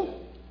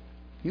 soul,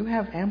 you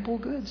have ample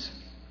goods,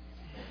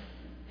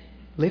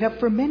 laid up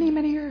for many,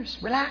 many years.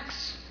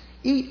 Relax,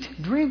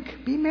 eat,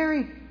 drink, be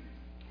merry.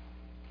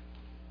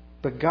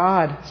 But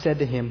God said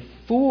to him,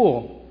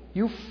 fool,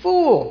 you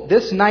fool,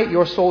 this night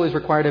your soul is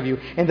required of you.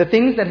 And the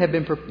things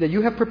that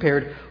you have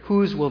prepared,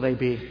 whose will they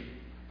be?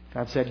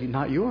 God said,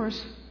 not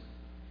yours.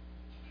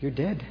 You're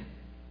dead.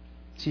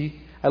 See,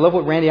 I love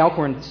what Randy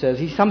Alcorn says.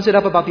 He sums it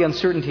up about the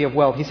uncertainty of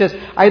wealth. He says,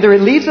 either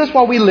it leaves us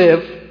while we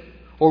live,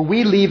 or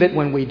we leave it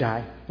when we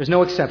die. There's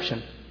no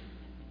exception.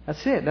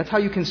 That's it. That's how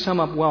you can sum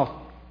up wealth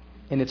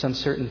in its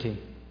uncertainty.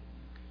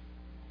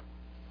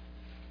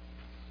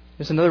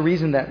 There's another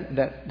reason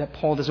that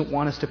Paul doesn't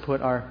want us to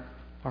put our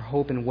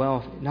hope in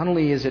wealth. Not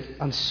only is it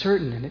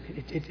uncertain and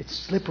it's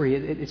slippery,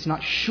 it's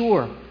not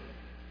sure,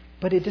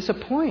 but it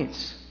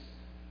disappoints.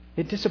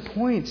 It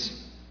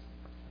disappoints.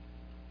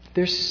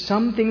 There's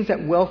some things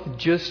that wealth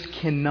just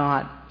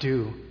cannot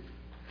do.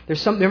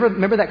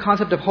 Remember that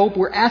concept of hope?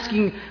 We're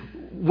asking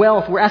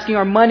wealth, we're asking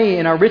our money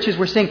and our riches,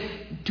 we're saying,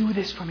 do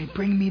this for me,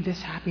 bring me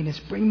this happiness,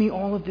 bring me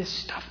all of this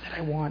stuff that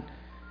I want.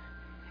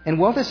 And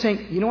wealth is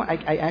saying, you know what,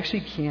 I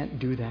actually can't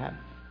do that.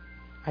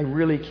 I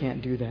really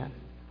can't do that.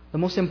 The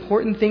most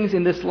important things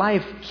in this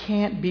life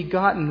can't be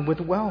gotten with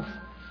wealth.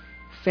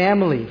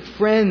 Family,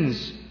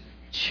 friends,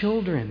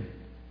 children,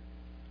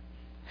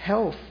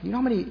 health. You know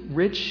how many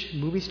rich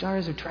movie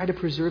stars have tried to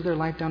preserve their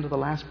life down to the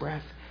last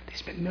breath? They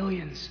spent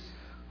millions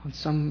on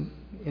some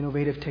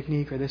innovative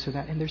technique or this or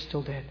that, and they're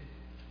still dead.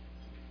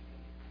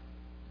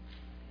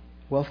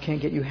 Wealth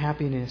can't get you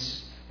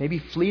happiness. Maybe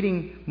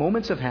fleeting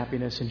moments of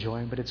happiness and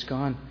joy, but it's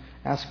gone.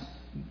 Ask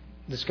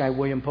this guy,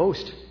 William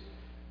Post.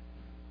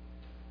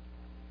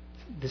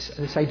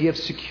 this idea of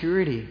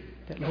security,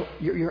 that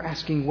you're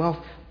asking wealth,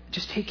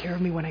 just take care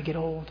of me when I get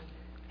old,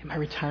 in my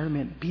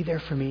retirement, be there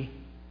for me.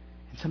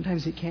 And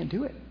sometimes it can't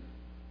do it.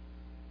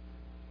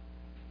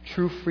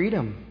 True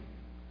freedom,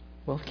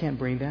 wealth can't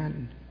bring that,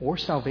 or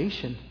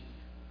salvation.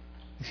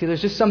 You see,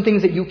 there's just some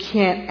things that you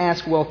can't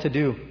ask wealth to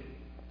do.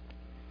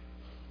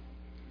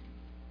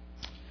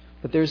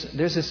 But there's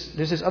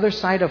this other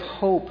side of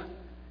hope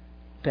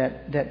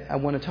that I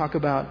want to talk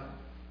about,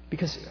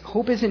 because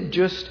hope isn't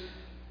just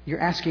you're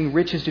asking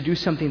riches to do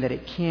something that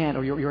it can't,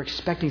 or you're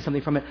expecting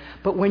something from it.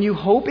 But when you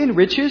hope in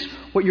riches,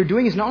 what you're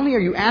doing is not only are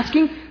you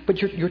asking,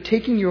 but you're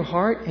taking your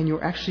heart and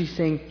you're actually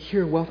saying,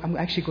 here, wealth, I'm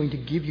actually going to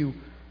give you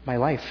my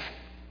life.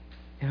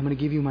 And I'm going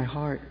to give you my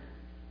heart.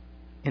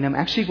 And I'm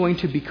actually going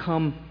to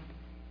become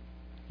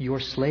your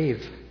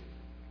slave.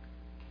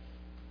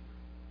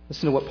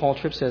 Listen to what Paul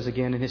Tripp says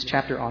again in his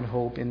chapter on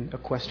hope in A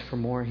Quest for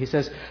More. He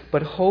says,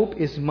 but hope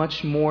is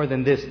much more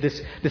than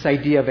this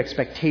idea of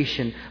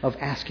expectation, of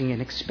asking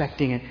and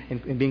expecting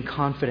and being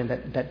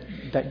confident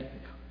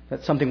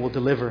that something will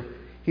deliver.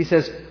 He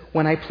says,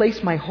 when I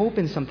place my hope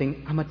in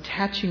something, I'm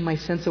attaching my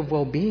sense of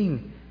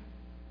well-being,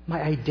 my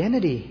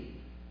identity,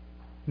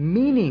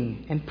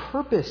 meaning, and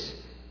purpose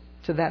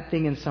to that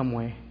thing in some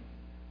way.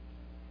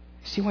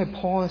 See why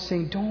Paul is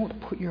saying, don't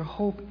put your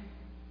hope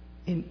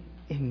in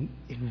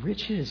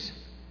riches.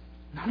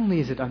 Not only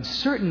is it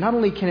uncertain, not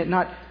only can it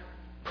not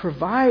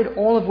provide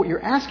all of what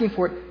you're asking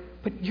for it,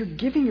 but you're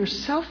giving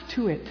yourself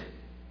to it.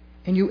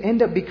 And you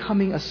end up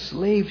becoming a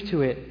slave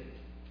to it.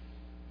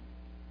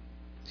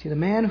 See, the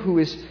man who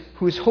is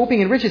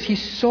hoping in riches,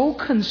 he's so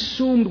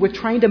consumed with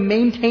trying to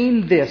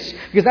maintain this,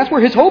 because that's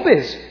where his hope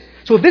is.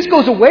 So if this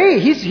goes away,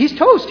 he's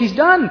toast, he's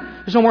done.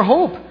 There's no more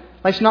hope.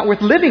 Life's not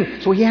worth living.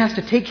 So he has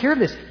to take care of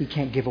this. He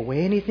can't give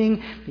away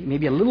anything,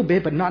 maybe a little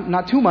bit, but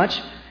not too much.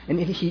 And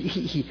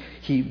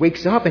he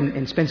wakes up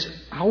and spends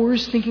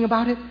hours thinking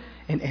about it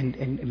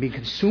and being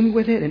consumed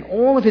with it. And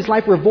all of his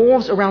life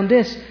revolves around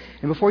this.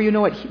 And before you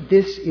know it,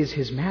 this is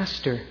his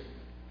master.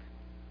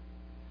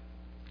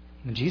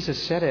 And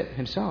Jesus said it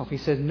himself. He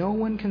said, no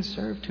one can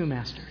serve two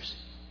masters.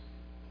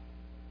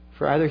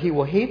 For either he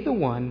will hate the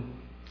one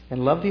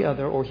and love the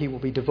other, or he will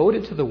be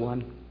devoted to the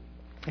one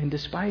and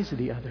despise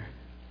the other.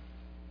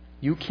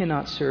 You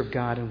cannot serve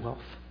God and wealth.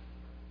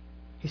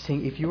 He's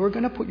saying, if you're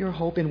going to put your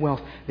hope in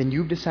wealth, then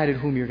you've decided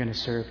whom you're going to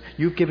serve.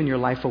 You've given your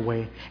life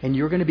away, and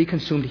you're going to be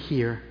consumed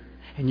here,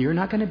 and you're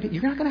not going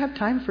to have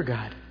time for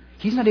God.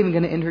 He's not even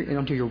going to enter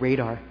onto your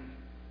radar,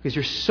 because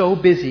you're so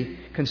busy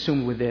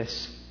consumed with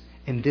this,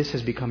 and this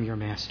has become your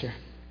master.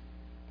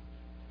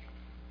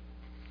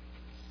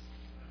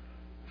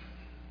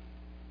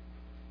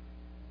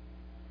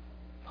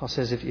 Paul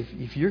says,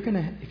 if you're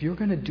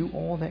going to do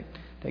all that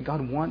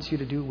God wants you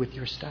to do with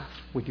your stuff,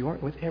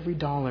 with every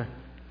dollar,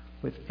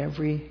 with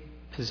every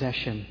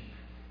possession,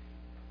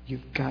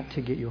 you've got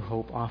to get your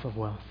hope off of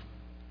wealth.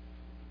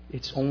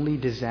 It's only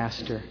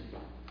disaster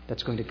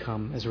that's going to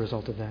come as a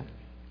result of that.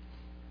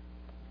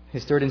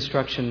 His third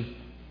instruction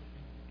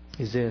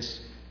is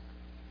this.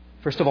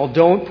 First of all,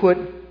 don't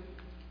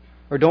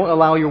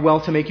allow your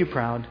wealth to make you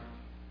proud.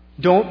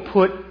 Don't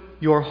put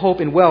your hope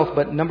in wealth.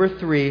 But number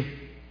 3,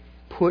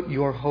 put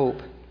your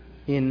hope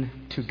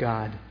into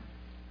God.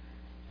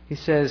 He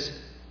says,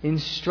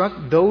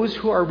 instruct those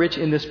who are rich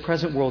in this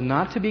present world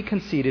not to be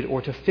conceited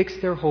or to fix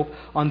their hope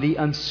on the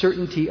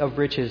uncertainty of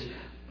riches,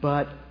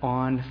 but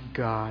on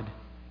God,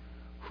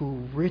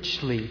 who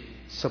richly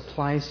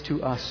supplies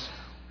to us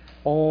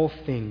all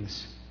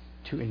things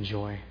to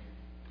enjoy.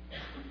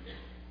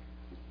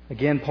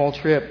 Again, Paul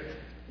Tripp,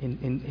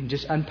 in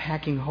just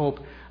unpacking hope,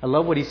 I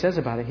love what he says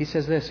about it. He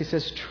says this, he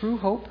says, true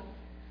hope,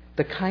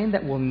 the kind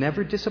that will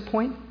never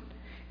disappoint,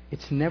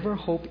 it's never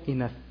hope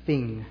in a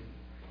thing.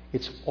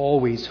 It's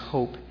always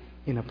hope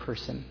in a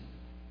person.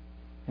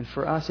 And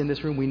for us in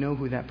this room, we know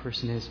who that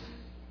person is.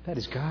 That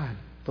is God,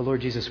 the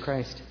Lord Jesus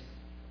Christ.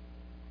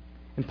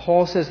 And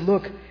Paul says,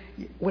 look,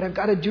 what I've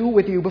got to do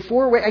with you,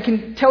 before I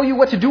can tell you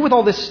what to do with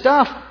all this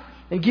stuff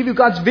and give you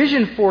God's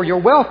vision for your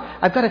wealth,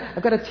 I've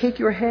got to take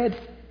your head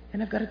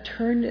and I've got to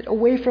turn it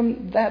away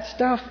from that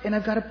stuff and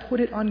I've got to put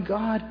it on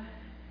God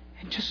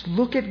and just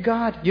look at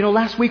God. You know,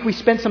 last week we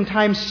spent some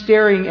time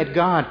staring at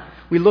God.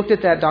 We looked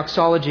at that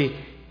doxology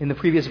in the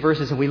previous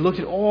verses, and we looked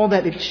at all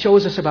that it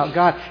shows us about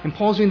God. And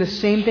Paul's doing the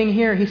same thing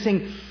here. He's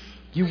saying,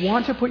 you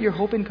want to put your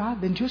hope in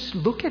God? Then just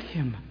look at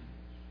Him.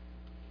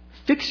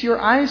 Fix your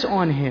eyes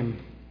on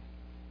Him.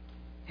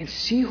 And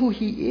see who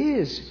He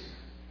is.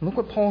 And look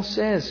what Paul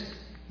says.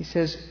 He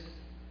says,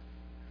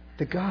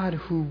 the God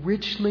who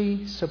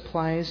richly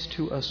supplies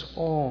to us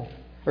all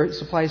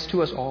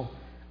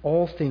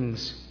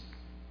things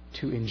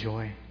to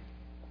enjoy.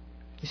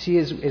 You see,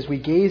 as we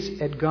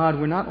gaze at God,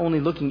 we're not only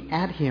looking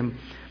at Him,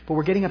 but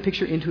we're getting a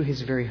picture into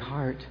His very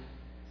heart.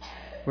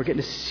 We're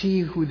getting to see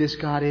who this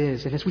God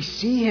is. And as we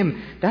see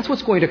Him, that's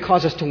what's going to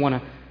cause us to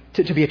want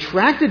to be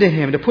attracted to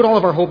Him, to put all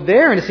of our hope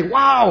there and to say,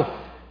 wow,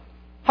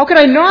 how could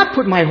I not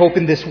put my hope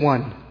in this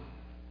one?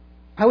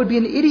 I would be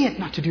an idiot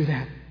not to do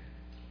that.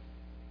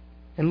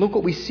 And look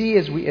what we see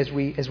as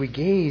we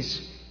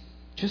gaze.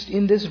 Just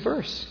in this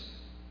verse.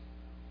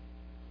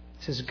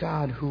 It says,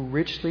 God who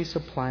richly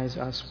supplies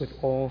us with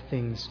all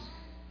things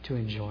to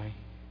enjoy.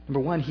 Number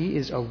one, He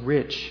is a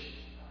rich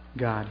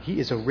God. He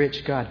is a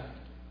rich God.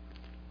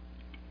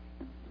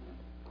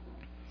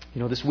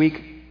 You know, this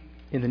week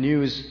in the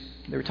news,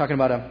 they were talking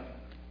about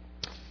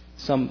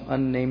some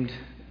unnamed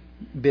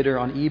bidder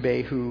on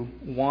eBay who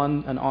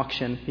won an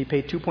auction. He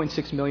paid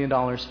 $2.6 million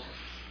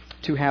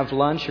to have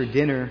lunch or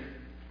dinner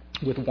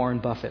with Warren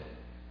Buffett,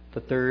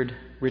 the third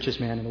richest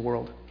man in the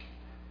world.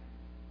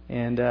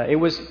 And it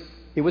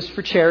was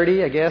for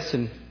charity, I guess,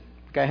 and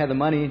the guy had the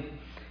money,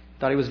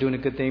 thought he was doing a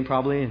good thing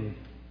probably, and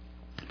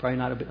probably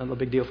not a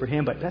big deal for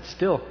him, but that's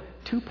still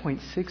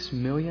 $2.6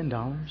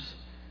 million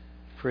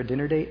for a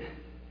dinner date.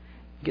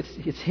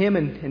 It's him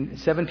and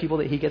 7 people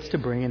that he gets to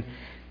bring,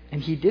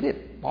 and he did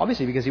it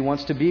obviously because he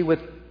wants to be with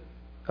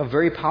a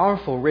very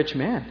powerful rich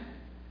man.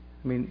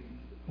 I mean,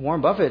 Warren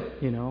Buffett,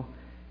 you know,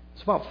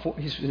 it's about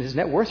his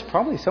net worth is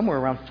probably somewhere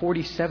around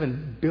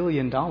 $47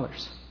 billion.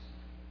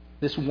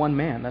 This one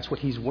man, that's what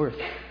he's worth.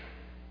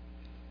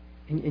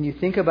 And you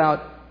think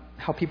about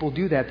how people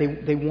do that.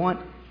 They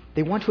want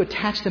to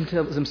attach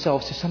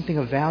themselves to something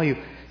of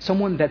value,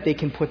 someone that they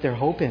can put their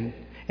hope in.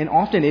 And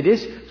often it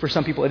is, for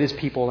some people, it is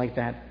people like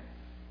that.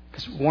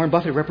 Because Warren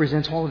Buffett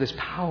represents all of this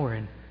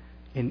power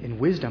and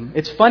wisdom.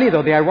 It's funny,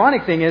 though. The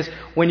ironic thing is,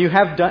 when you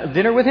have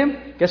dinner with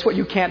him, guess what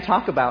you can't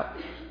talk about?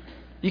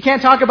 You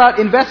can't talk about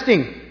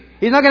investing.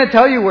 He's not going to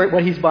tell you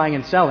what he's buying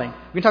and selling.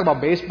 You can talk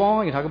about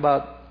baseball. You can talk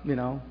about, you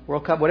know,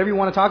 World Cup, whatever you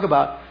want to talk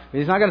about. But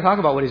he's not going to talk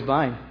about what he's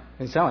buying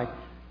and selling.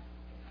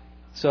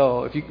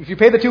 So if you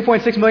pay the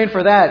 $2.6 million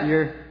for that,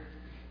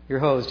 you're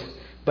hosed.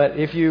 But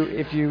if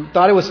you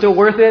thought it was still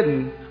worth it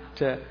and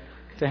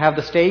to have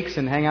the steaks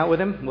and hang out with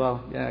him,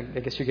 well, yeah, I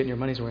guess you're getting your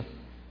money's worth.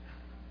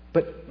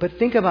 But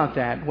think about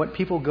that. What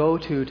people go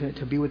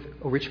to be with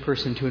a rich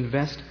person, to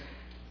invest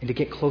and to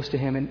get close to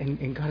him,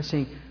 and God is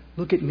saying,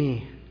 look at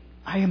me.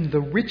 I am the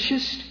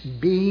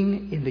richest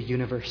being in the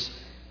universe.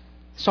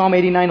 Psalm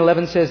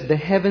 89:11 says, the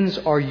heavens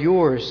are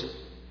yours.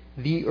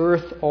 The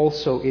earth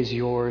also is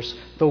yours,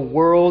 the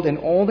world and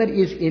all that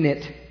is in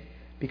it,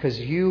 because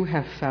you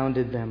have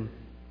founded them.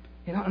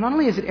 You know, not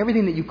only is it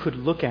everything that you could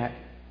look at,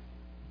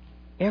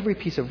 every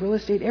piece of real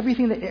estate,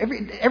 everything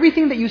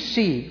that you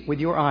see with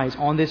your eyes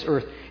on this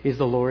earth is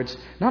the Lord's.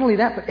 Not only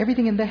that, but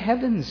everything in the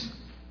heavens.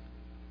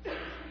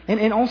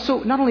 And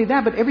also, not only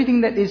that, but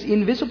everything that is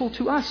invisible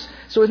to us.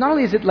 So not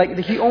only is it like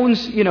He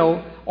owns, you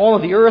know, all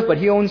of the earth, but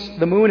He owns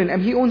the moon,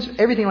 and He owns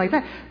everything like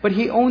that. But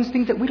He owns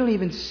things that we don't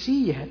even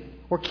see yet,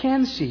 or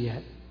can see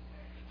yet.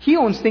 He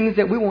owns things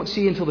that we won't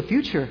see until the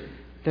future,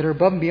 that are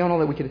above and beyond all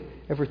that we could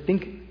ever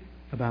think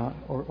about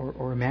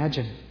or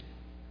imagine.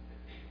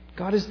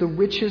 God is the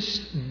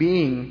richest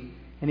being,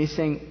 and He's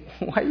saying,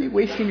 why are you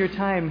wasting your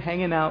time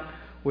hanging out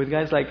with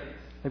guys like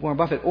Warren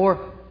Buffett?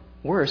 Or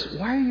worse,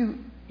 why are you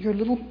your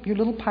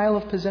little pile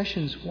of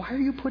possessions? Why are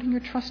you putting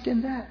your trust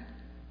in that?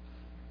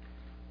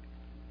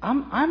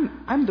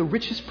 I'm the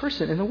richest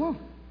person in the world.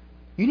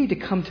 You need to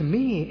come to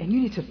me, and you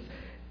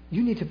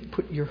need to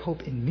put your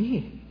hope in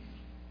me.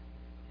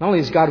 Not only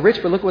is God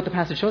rich, but look at what the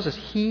passage shows us.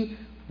 He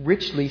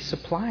richly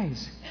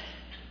supplies.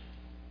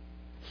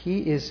 He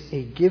is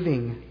a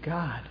giving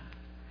God.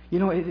 You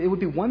know, it would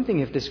be one thing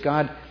if this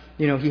God,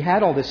 you know, He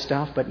had all this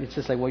stuff, but it's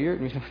just like, well,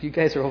 you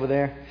guys are over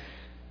there.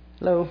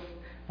 Hello,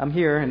 I'm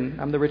here,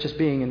 and I'm the richest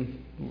being,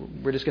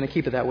 and we're just going to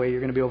keep it that way. You're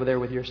going to be over there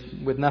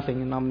with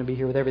nothing, and I'm going to be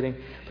here with everything.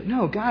 But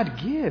no, God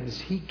gives.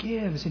 He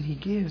gives, and He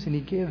gives, and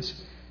He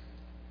gives.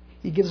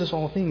 He gives us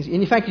all things. And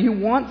in fact, you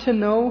want to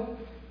know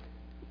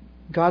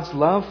God's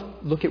love?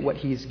 Look at what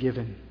He's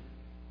given.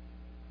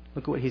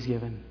 Look at what He's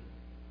given.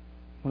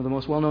 One of the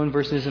most well-known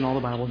verses in all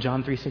the Bible,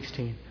 John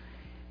 3:16.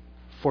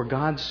 For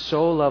God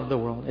so loved the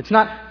world. It's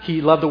not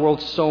He loved the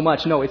world so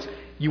much. No, it's,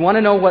 you want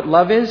to know what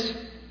love is?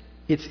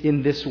 It's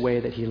in this way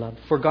that He loved.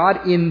 For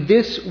God in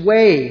this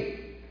way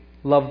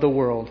loved the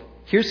world.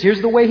 Here's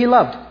the way He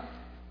loved.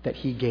 That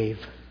He gave.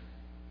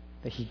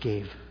 That He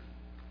gave.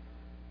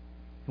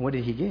 And what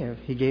did He give?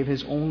 He gave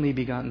His only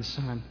begotten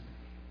Son.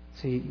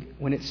 See,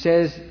 when it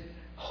says,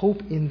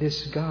 hope in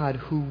this God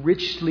who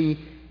richly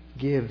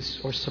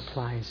gives or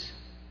supplies,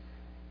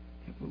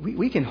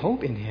 we can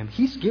hope in Him.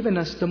 He's given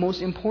us the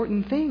most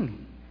important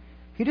thing.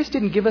 He just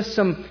didn't give us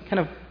some kind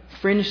of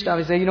fringe stuff.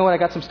 He said, you know what, I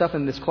got some stuff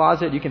in this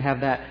closet, you can have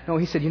that. No,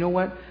 He said, you know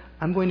what,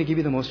 I'm going to give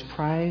you the most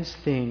prized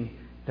thing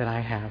that I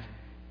have,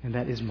 and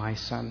that is my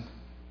Son.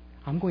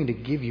 I'm going to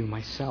give you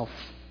myself.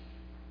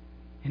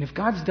 And if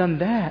God's done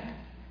that,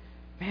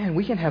 man,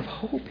 we can have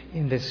hope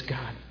in this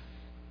God.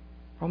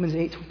 Romans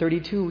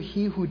 8:32,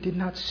 He who did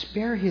not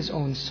spare His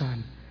own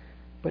Son,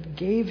 but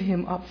gave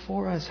Him up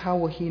for us, how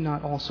will He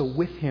not also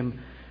with Him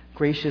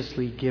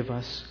graciously give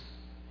us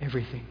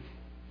everything?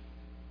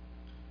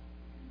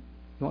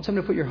 You want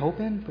something to put your hope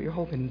in? Put your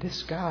hope in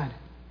this God.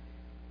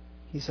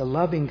 He's a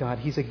loving God.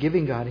 He's a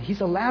giving God. He's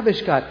a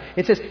lavish God.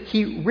 It says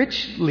He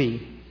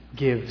richly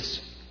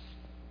gives.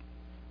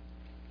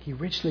 He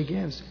richly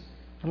gives.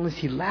 Not only is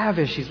He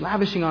lavish, He's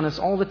lavishing on us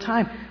all the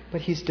time,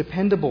 but He's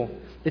dependable.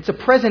 It's a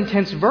present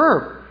tense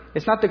verb.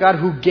 It's not the God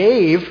who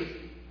gave,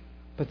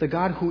 but the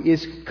God who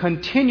is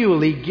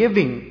continually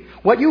giving.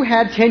 What you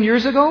had 10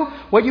 years ago,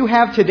 what you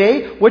have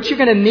today, what you're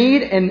going to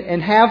need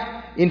and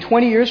have in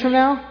 20 years from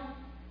now,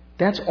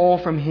 that's all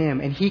from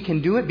Him. And He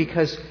can do it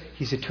because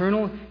He's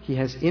eternal, He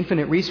has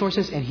infinite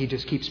resources, and He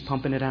just keeps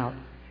pumping it out.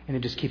 And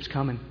it just keeps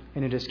coming,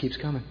 and it just keeps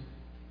coming.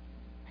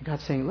 And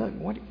God's saying, look,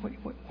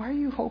 why are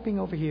you hoping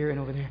over here and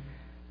over there?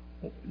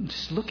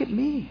 Just look at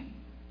me.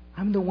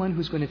 I'm the one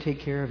who's going to take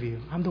care of you.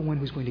 I'm the one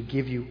who's going to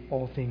give you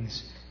all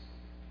things.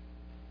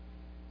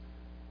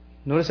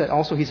 Notice that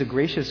also He's a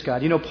gracious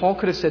God. You know, Paul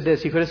could have said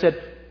this. He could have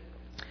said,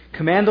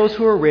 command those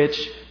who are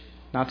rich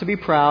not to be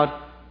proud,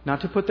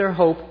 not to put their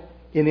hope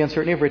in the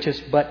uncertainty of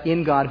riches, but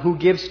in God, who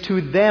gives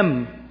to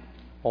them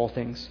all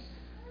things.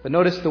 But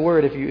notice the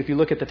word, if you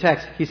look at the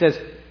text, he says,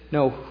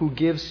 no, who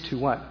gives to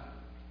what?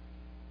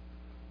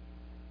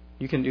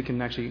 You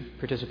can actually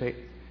participate.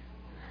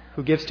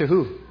 Who gives to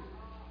who?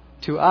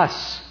 To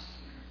us.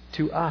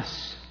 To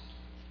us.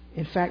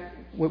 In fact,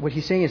 what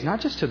he's saying is not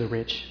just to the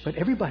rich, but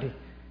everybody.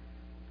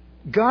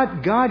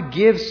 God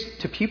gives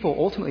to people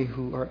ultimately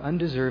who are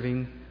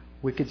undeserving,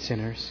 wicked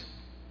sinners,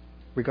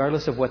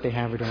 regardless of what they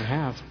have or don't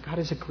have. God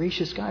is a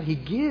gracious God. He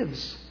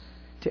gives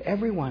to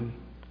everyone.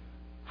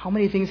 How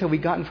many things have we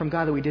gotten from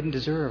God that we didn't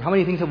deserve? How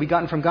many things have we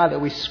gotten from God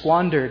that we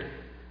squandered?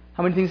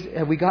 How many things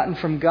have we gotten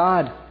from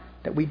God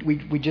that we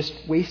just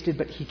wasted,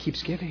 but He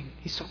keeps giving?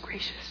 He's so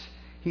gracious.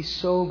 He's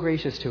so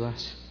gracious to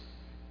us.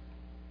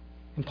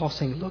 And Paul's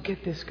saying, look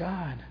at this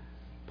God.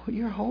 Put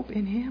your hope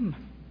in Him.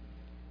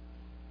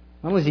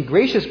 Not only is He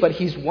gracious, but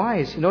He's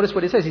wise. Notice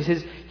what it says. He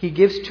says He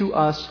gives to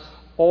us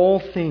all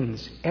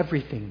things,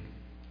 everything.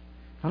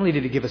 Not only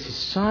did He give us His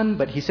Son,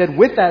 but He said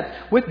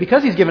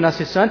because He's given us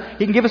His Son,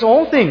 He can give us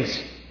all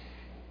things.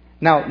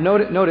 Now,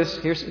 notice,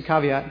 here's the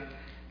caveat,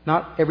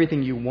 not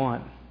everything you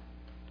want,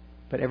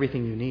 but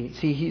everything you need.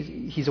 See,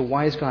 He's a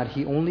wise God.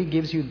 He only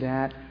gives you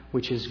that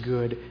which is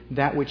good,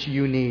 that which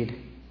you need.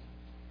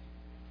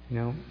 You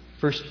know,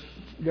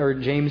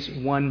 James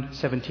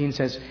 1:17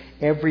 says,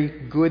 every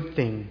good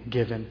thing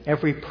given,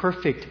 every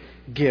perfect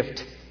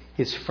gift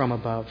is from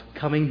above,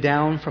 coming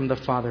down from the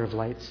Father of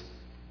lights.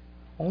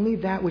 Only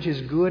that which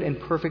is good and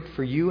perfect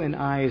for you and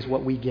I is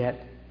what we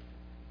get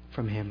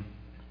from Him.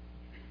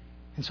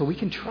 And so we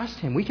can trust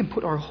Him. We can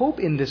put our hope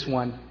in this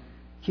one.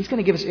 He's going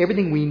to give us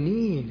everything we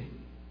need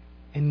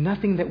and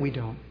nothing that we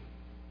don't.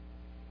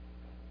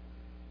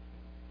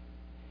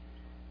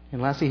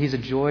 And lastly, He's a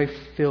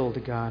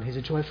joy-filled God. He's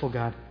a joyful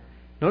God.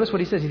 Notice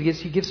what He says.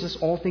 He gives us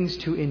all things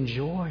to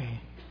enjoy.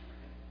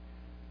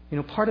 You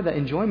know, part of that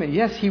enjoyment,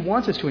 yes, He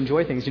wants us to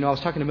enjoy things. You know, I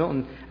was talking to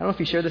Milton. I don't know if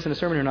he shared this in a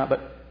sermon or not,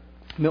 but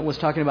Milton was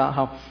talking about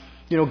how,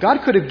 you know,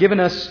 God could have given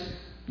us,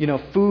 you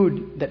know,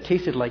 food that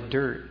tasted like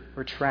dirt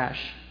or trash.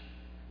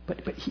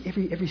 But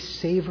every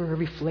savor,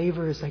 every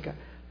flavor is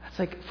that's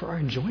like for our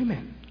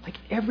enjoyment. Like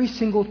every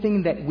single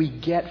thing that we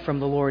get from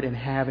the Lord and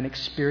have and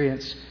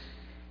experience,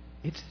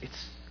 it's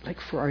like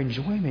for our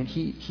enjoyment.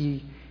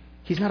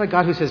 He's not a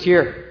God who says,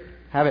 here,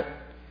 have it.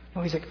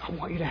 No, He's like, I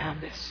want you to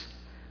have this.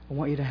 I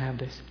want you to have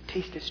this.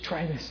 Taste this,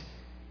 try this,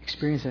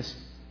 experience this.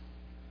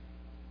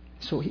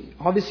 So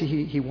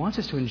He wants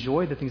us to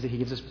enjoy the things that He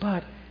gives us,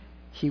 but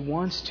He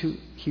wants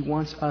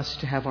us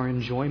to have our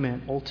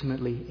enjoyment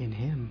ultimately in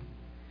Him.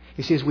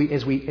 You see, as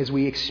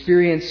we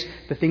experience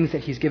the things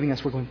that He's giving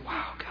us, we're going,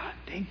 wow, God,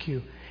 thank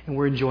you. And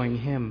we're enjoying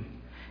Him.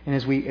 And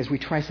as we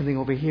try something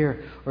over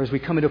here, or as we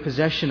come into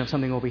possession of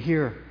something over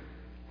here,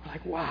 we're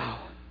like, wow,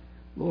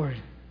 Lord,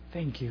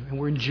 thank you. And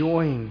we're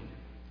enjoying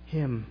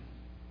Him.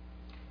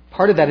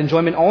 Part of that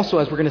enjoyment also,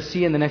 as we're going to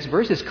see in the next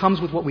verses,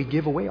 comes with what we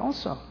give away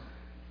also.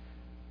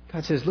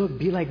 God says, look,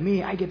 be like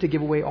me. I get to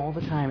give away all the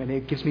time, and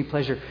it gives me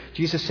pleasure.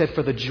 Jesus said,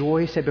 for the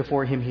joy set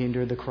before Him, He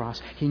endured the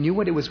cross. He knew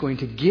what it was going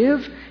to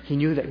give. He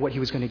knew that what He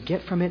was going to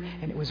get from it,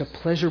 and it was a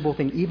pleasurable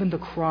thing. Even the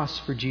cross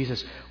for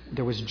Jesus,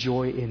 there was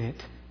joy in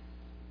it.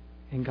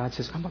 And God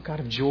says, I'm a God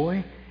of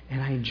joy,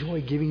 and I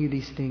enjoy giving you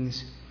these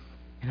things.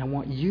 And I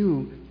want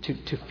you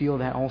to feel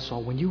that also.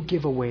 When you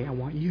give away, I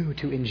want you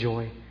to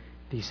enjoy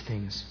these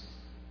things.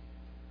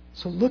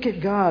 So look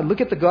at God.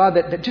 Look at the God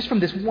that just from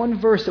this one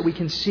verse that we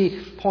can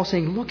see, Paul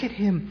saying, look at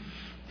Him.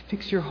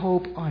 Fix your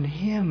hope on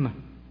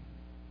Him.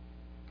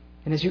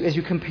 And as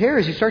you compare,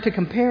 as you start to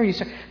compare, you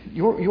start,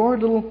 your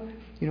little,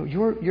 you know,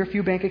 your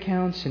few bank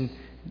accounts and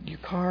your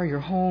car, your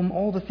home,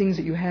 all the things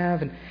that you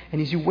have, and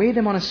as you weigh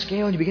them on a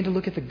scale and you begin to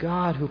look at the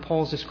God who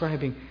Paul's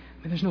describing,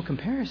 I mean, there's no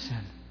comparison.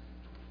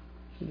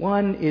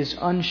 One is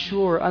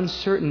unsure,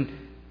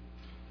 uncertain,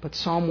 but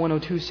Psalm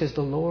 102 says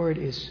the Lord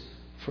is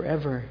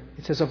forever.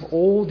 It says, of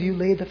old you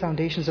laid the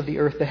foundations of the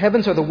earth. The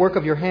heavens are the work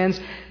of your hands.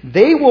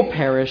 They will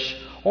perish.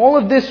 All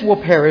of this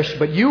will perish,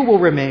 but you will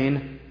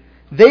remain.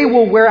 They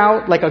will wear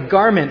out like a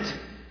garment.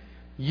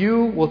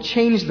 You will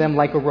change them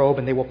like a robe,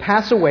 and they will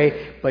pass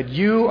away, but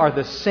you are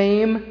the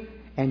same,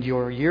 and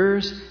your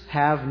years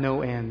have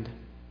no end.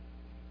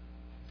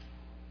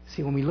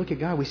 See, when we look at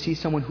God, we see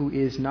someone who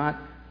is not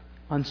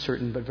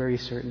uncertain, but very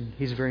certain.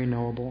 He's very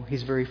knowable.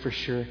 He's very for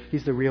sure.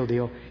 He's the real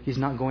deal. He's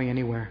not going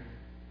anywhere.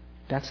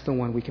 That's the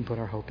one we can put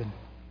our hope in.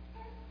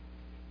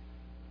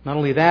 Not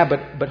only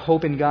that, but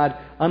hope in God.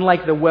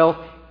 Unlike the wealth,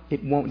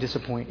 it won't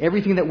disappoint.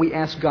 Everything that we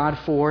ask God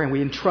for and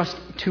we entrust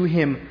to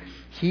Him,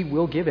 He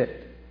will give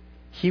it.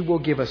 He will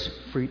give us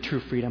true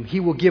freedom. He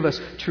will give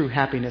us true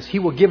happiness. He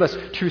will give us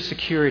true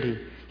security.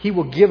 He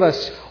will give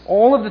us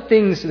all of the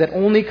things that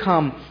only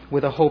come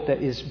with a hope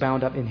that is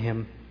bound up in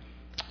Him.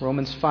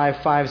 Romans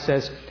 5:5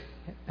 says,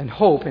 and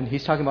hope, and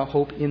he's talking about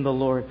hope in the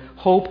Lord,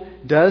 hope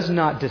does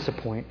not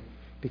disappoint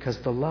because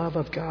the love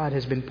of God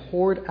has been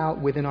poured out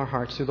within our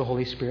hearts through the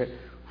Holy Spirit,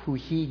 who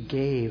He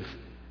gave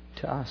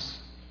to us.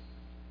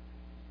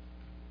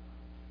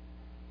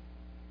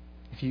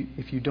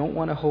 If you don't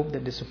want a hope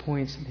that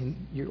disappoints,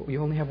 then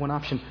you only have one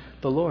option: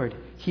 the Lord.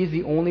 He's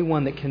the only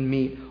one that can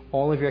meet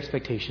all of your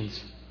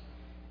expectations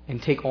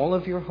and take all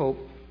of your hope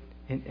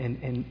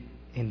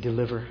and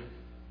deliver.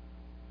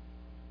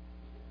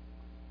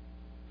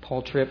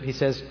 Paul Tripp, he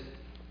says,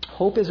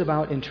 hope is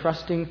about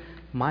entrusting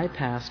my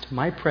past,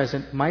 my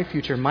present, my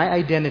future, my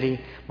identity,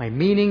 my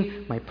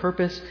meaning, my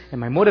purpose, and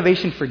my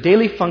motivation for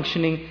daily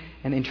functioning,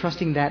 and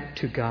entrusting that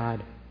to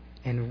God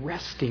and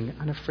resting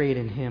unafraid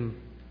in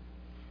Him.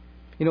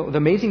 You know, the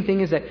amazing thing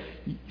is that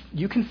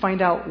you can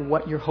find out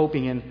what you're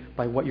hoping in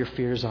by what your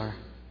fears are,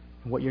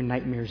 and what your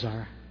nightmares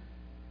are,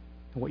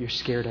 and what you're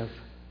scared of.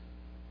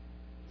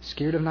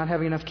 Scared of not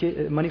having enough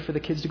money for the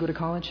kids to go to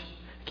college?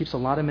 It keeps a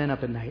lot of men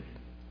up at night.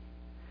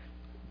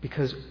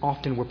 Because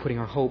often we're putting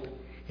our hope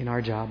in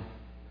our job,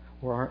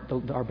 or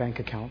our bank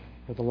account,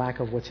 or the lack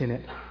of what's in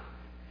it,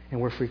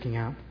 and we're freaking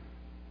out.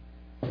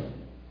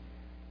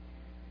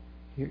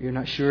 You're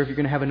not sure if you're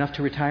going to have enough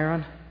to retire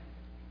on?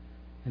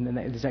 And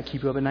then does that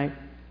keep you up at night?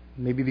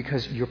 Maybe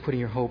because you're putting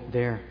your hope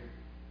there.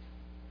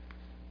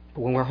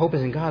 But when our hope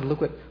is in God, look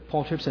what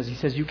Paul Tripp says. He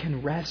says you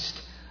can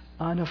rest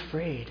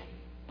unafraid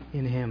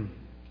in Him.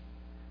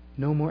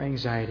 No more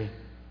anxiety,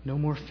 no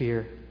more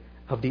fear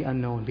of the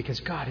unknown,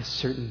 because God is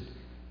certain.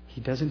 He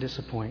doesn't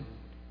disappoint.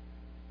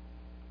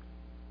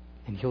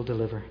 And He'll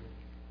deliver.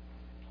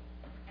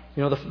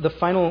 You know, the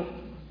final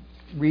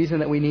reason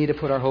that we need to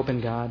put our hope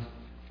in God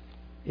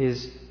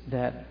is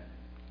that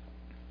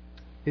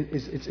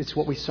it's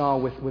what we saw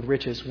with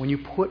riches. When you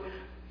put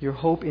your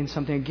hope in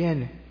something,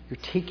 again, you're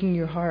taking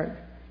your heart,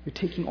 you're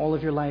taking all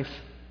of your life,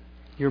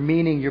 your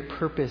meaning, your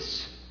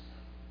purpose,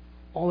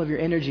 all of your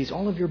energies,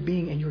 all of your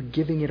being, and you're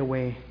giving it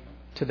away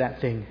to that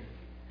thing.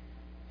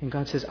 And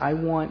God says, I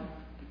want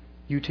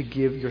you to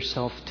give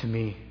yourself to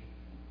me.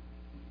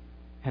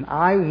 And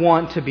I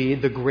want to be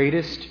the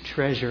greatest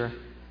treasure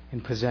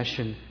and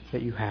possession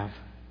that you have.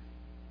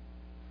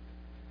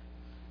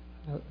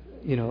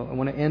 You know, I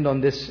want to end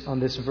on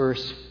this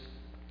verse.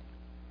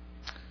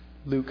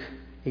 Luke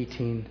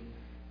 18.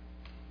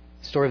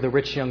 The story of the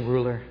rich young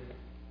ruler.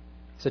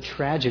 It's a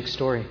tragic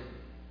story.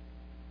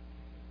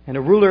 And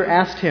a ruler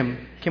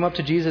came up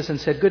to Jesus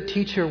and said, Good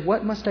teacher,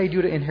 what must I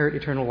do to inherit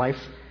eternal life?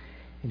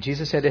 And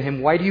Jesus said to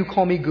him, Why do you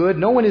call me good?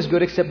 No one is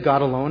good except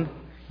God alone.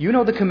 You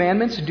know the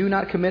commandments. Do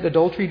not commit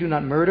adultery. Do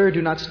not murder.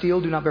 Do not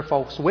steal. Do not bear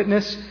false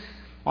witness.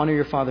 Honor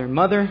your father and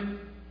mother.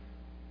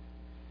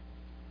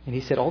 And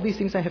he said, All these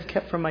things I have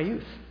kept from my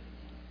youth.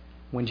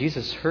 When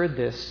Jesus heard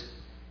this,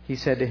 He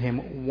said to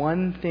him,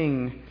 One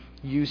thing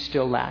you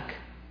still lack.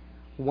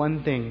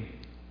 One thing.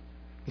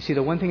 You see,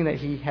 the one thing that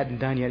he hadn't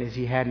done yet is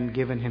he hadn't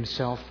given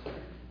himself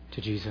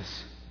to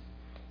Jesus.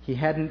 He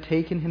hadn't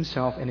taken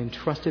himself and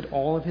entrusted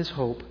all of his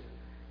hope,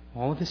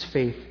 all of his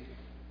faith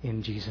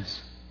in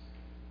Jesus.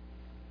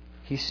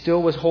 He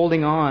still was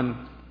holding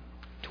on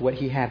to what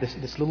he had,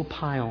 this little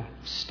pile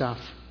of stuff.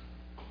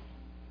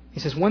 He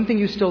says, one thing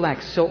you still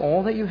lack, sell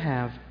all that you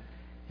have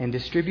and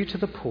distribute to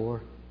the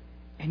poor,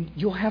 and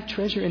you'll have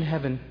treasure in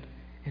heaven,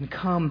 and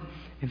come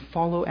and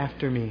follow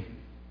after me.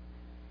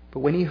 But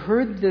when he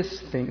heard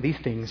these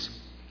things,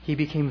 he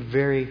became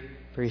very,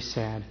 very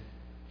sad,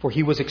 for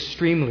he was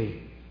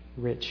extremely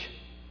rich.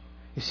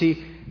 You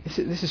see,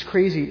 this is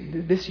crazy.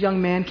 This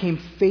young man came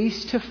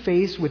face to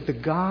face with the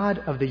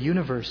God of the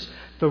universe,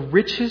 the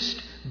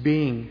richest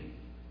being,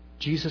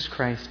 Jesus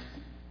Christ.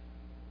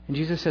 And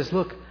Jesus says,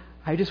 look,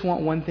 I just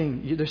want one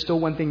thing. There's still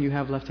one thing you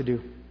have left to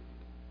do.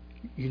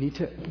 You need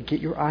to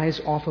get your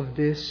eyes off of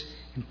this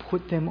and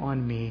put them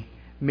on me.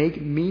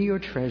 Make me your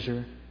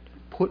treasure.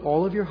 Put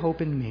all of your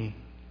hope in me.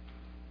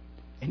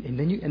 And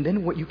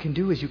then what you can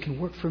do is you can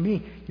work for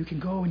me. You can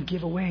go and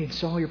give away and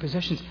sell all your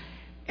possessions.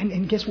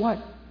 And guess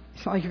what?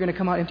 It's not like you're going to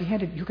come out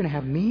empty-handed. You're going to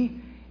have me,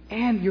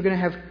 and you're going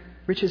to have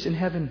riches in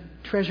heaven,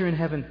 treasure in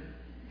heaven.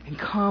 And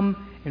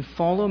come and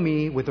follow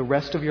me with the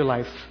rest of your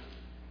life.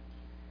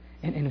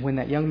 And when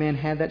that young man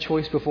had that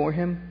choice before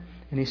him,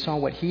 and he saw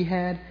what he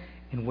had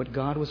and what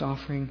God was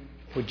offering,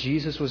 what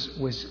Jesus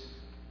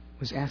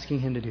was asking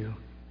him to do,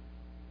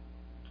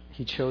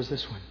 he chose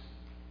this one.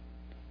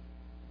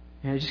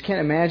 And I just can't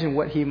imagine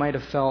what he might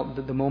have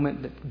felt the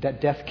moment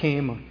that death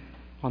came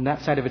on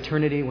that side of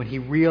eternity, when he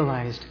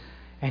realized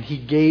and he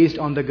gazed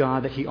on the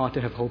God that he ought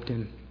to have hoped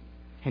in.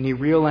 And he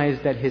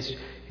realized that his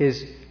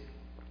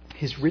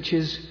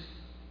riches,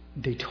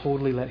 they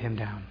totally let him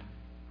down.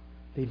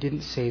 They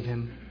didn't save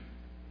him.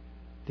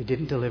 They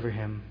didn't deliver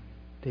him.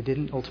 They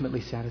didn't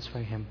ultimately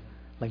satisfy him.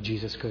 like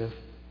Jesus could have.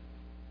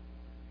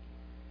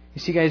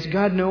 You see, guys,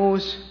 God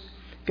knows.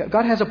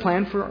 God has a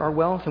plan for our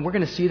wealth, and we're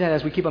going to see that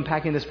as we keep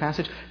unpacking this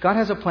passage. God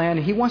has a plan,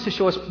 and He wants to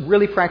show us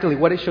really practically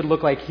what it should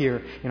look like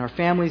here in our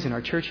families, in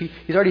our church.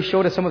 He's already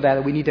showed us some of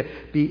that we need to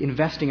be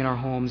investing in our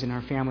homes, in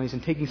our families,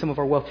 and taking some of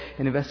our wealth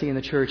and investing in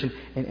the church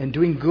and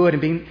doing good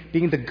and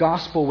being the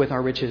gospel with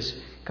our riches.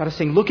 God is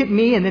saying, look at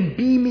me and then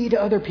be me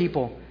to other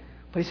people.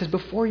 But He says,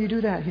 before you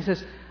do that, He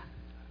says,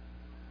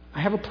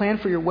 I have a plan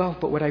for your wealth,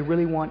 but what I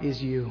really want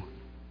is you.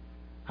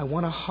 I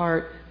want a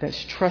heart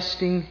that's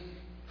trusting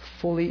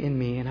fully in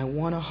me, and I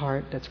want a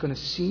heart that's going to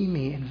see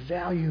me and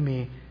value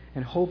me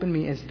and hope in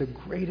me as the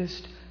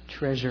greatest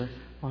treasure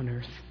on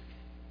earth.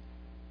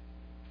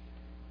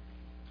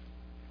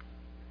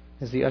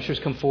 As the ushers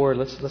come forward,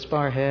 let's bow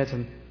our heads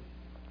and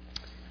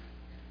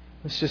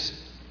let's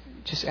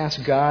just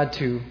ask God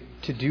to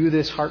do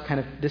this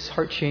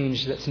heart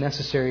change that's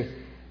necessary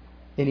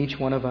in each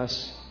one of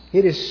us.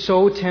 It is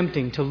so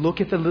tempting to look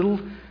at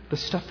the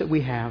stuff that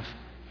we have,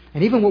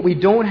 and even what we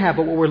don't have,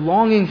 but what we're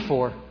longing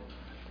for,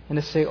 and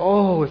to say,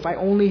 oh, if I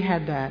only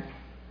had that.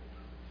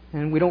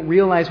 And we don't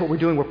realize what we're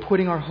doing. We're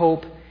putting our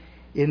hope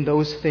in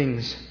those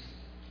things.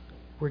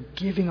 We're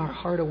giving our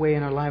heart away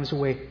and our lives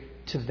away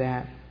to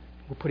that.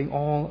 We're putting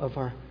all of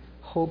our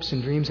hopes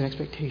and dreams and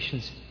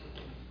expectations.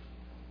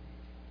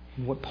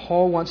 And what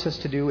Paul wants us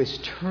to do is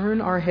turn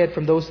our head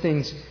from those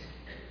things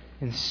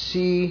and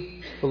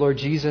see the Lord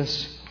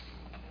Jesus,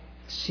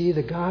 see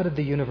the God of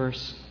the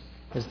universe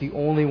as the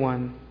only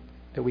one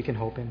that we can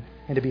hope in,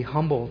 and to be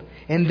humbled,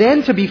 and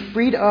then to be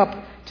freed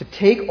up to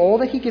take all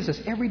that He gives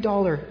us, every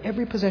dollar,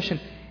 every possession,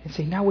 and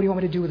say, now what do you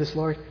want me to do with this,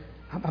 Lord?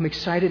 I'm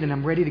excited and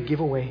I'm ready to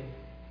give away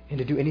and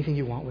to do anything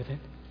you want with it.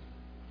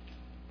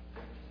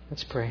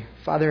 Let's pray.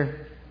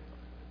 Father,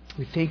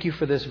 we thank you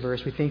for this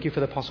verse. We thank you for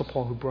the Apostle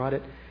Paul who brought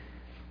it.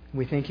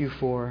 We thank you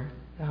for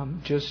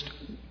just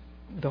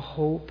the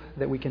hope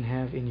that we can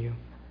have in you.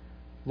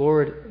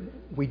 Lord,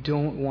 we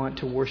don't want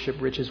to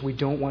worship riches. We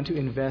don't want to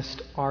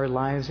invest our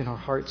lives and our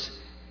hearts,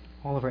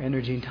 all of our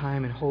energy and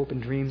time and hope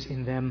and dreams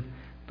in them,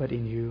 but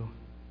in you.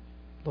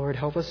 Lord,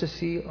 help us to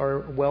see our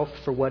wealth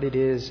for what it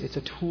is. It's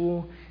a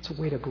tool. It's a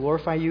way to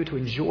glorify you, to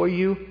enjoy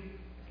you.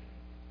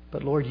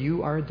 But Lord,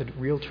 you are the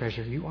real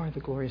treasure. You are the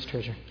glorious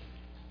treasure.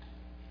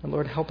 And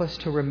Lord, help us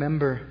to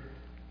remember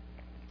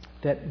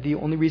that the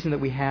only reason that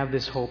we have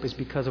this hope is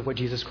because of what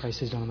Jesus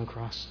Christ has done on the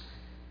cross.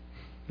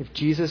 If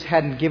Jesus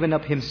hadn't given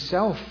up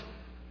Himself,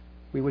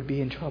 we would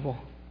be in trouble.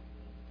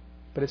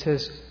 But it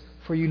says,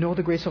 for you know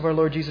the grace of our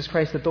Lord Jesus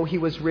Christ, that though He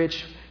was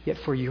rich, yet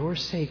for your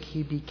sake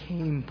He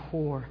became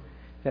poor,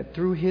 that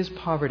through His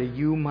poverty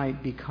you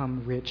might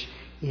become rich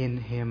in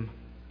Him.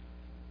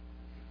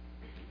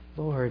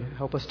 Lord,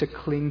 help us to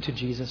cling to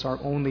Jesus, our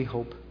only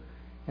hope,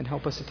 and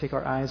help us to take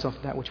our eyes off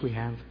that which we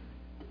have,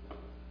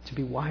 to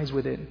be wise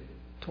with it,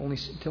 to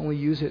only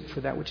use it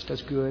for that which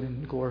does good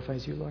and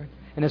glorifies you, Lord.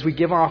 And as we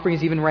give our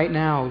offerings even right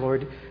now,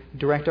 Lord,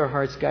 direct our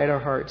hearts, guide our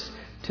hearts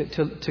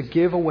to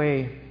give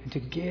away and to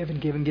give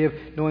and give and give,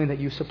 knowing that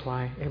you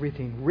supply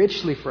everything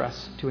richly for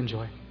us to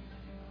enjoy.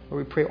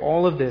 Lord, we pray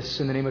all of this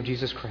in the name of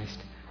Jesus Christ,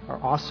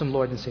 our awesome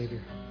Lord and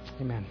Savior.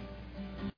 Amen.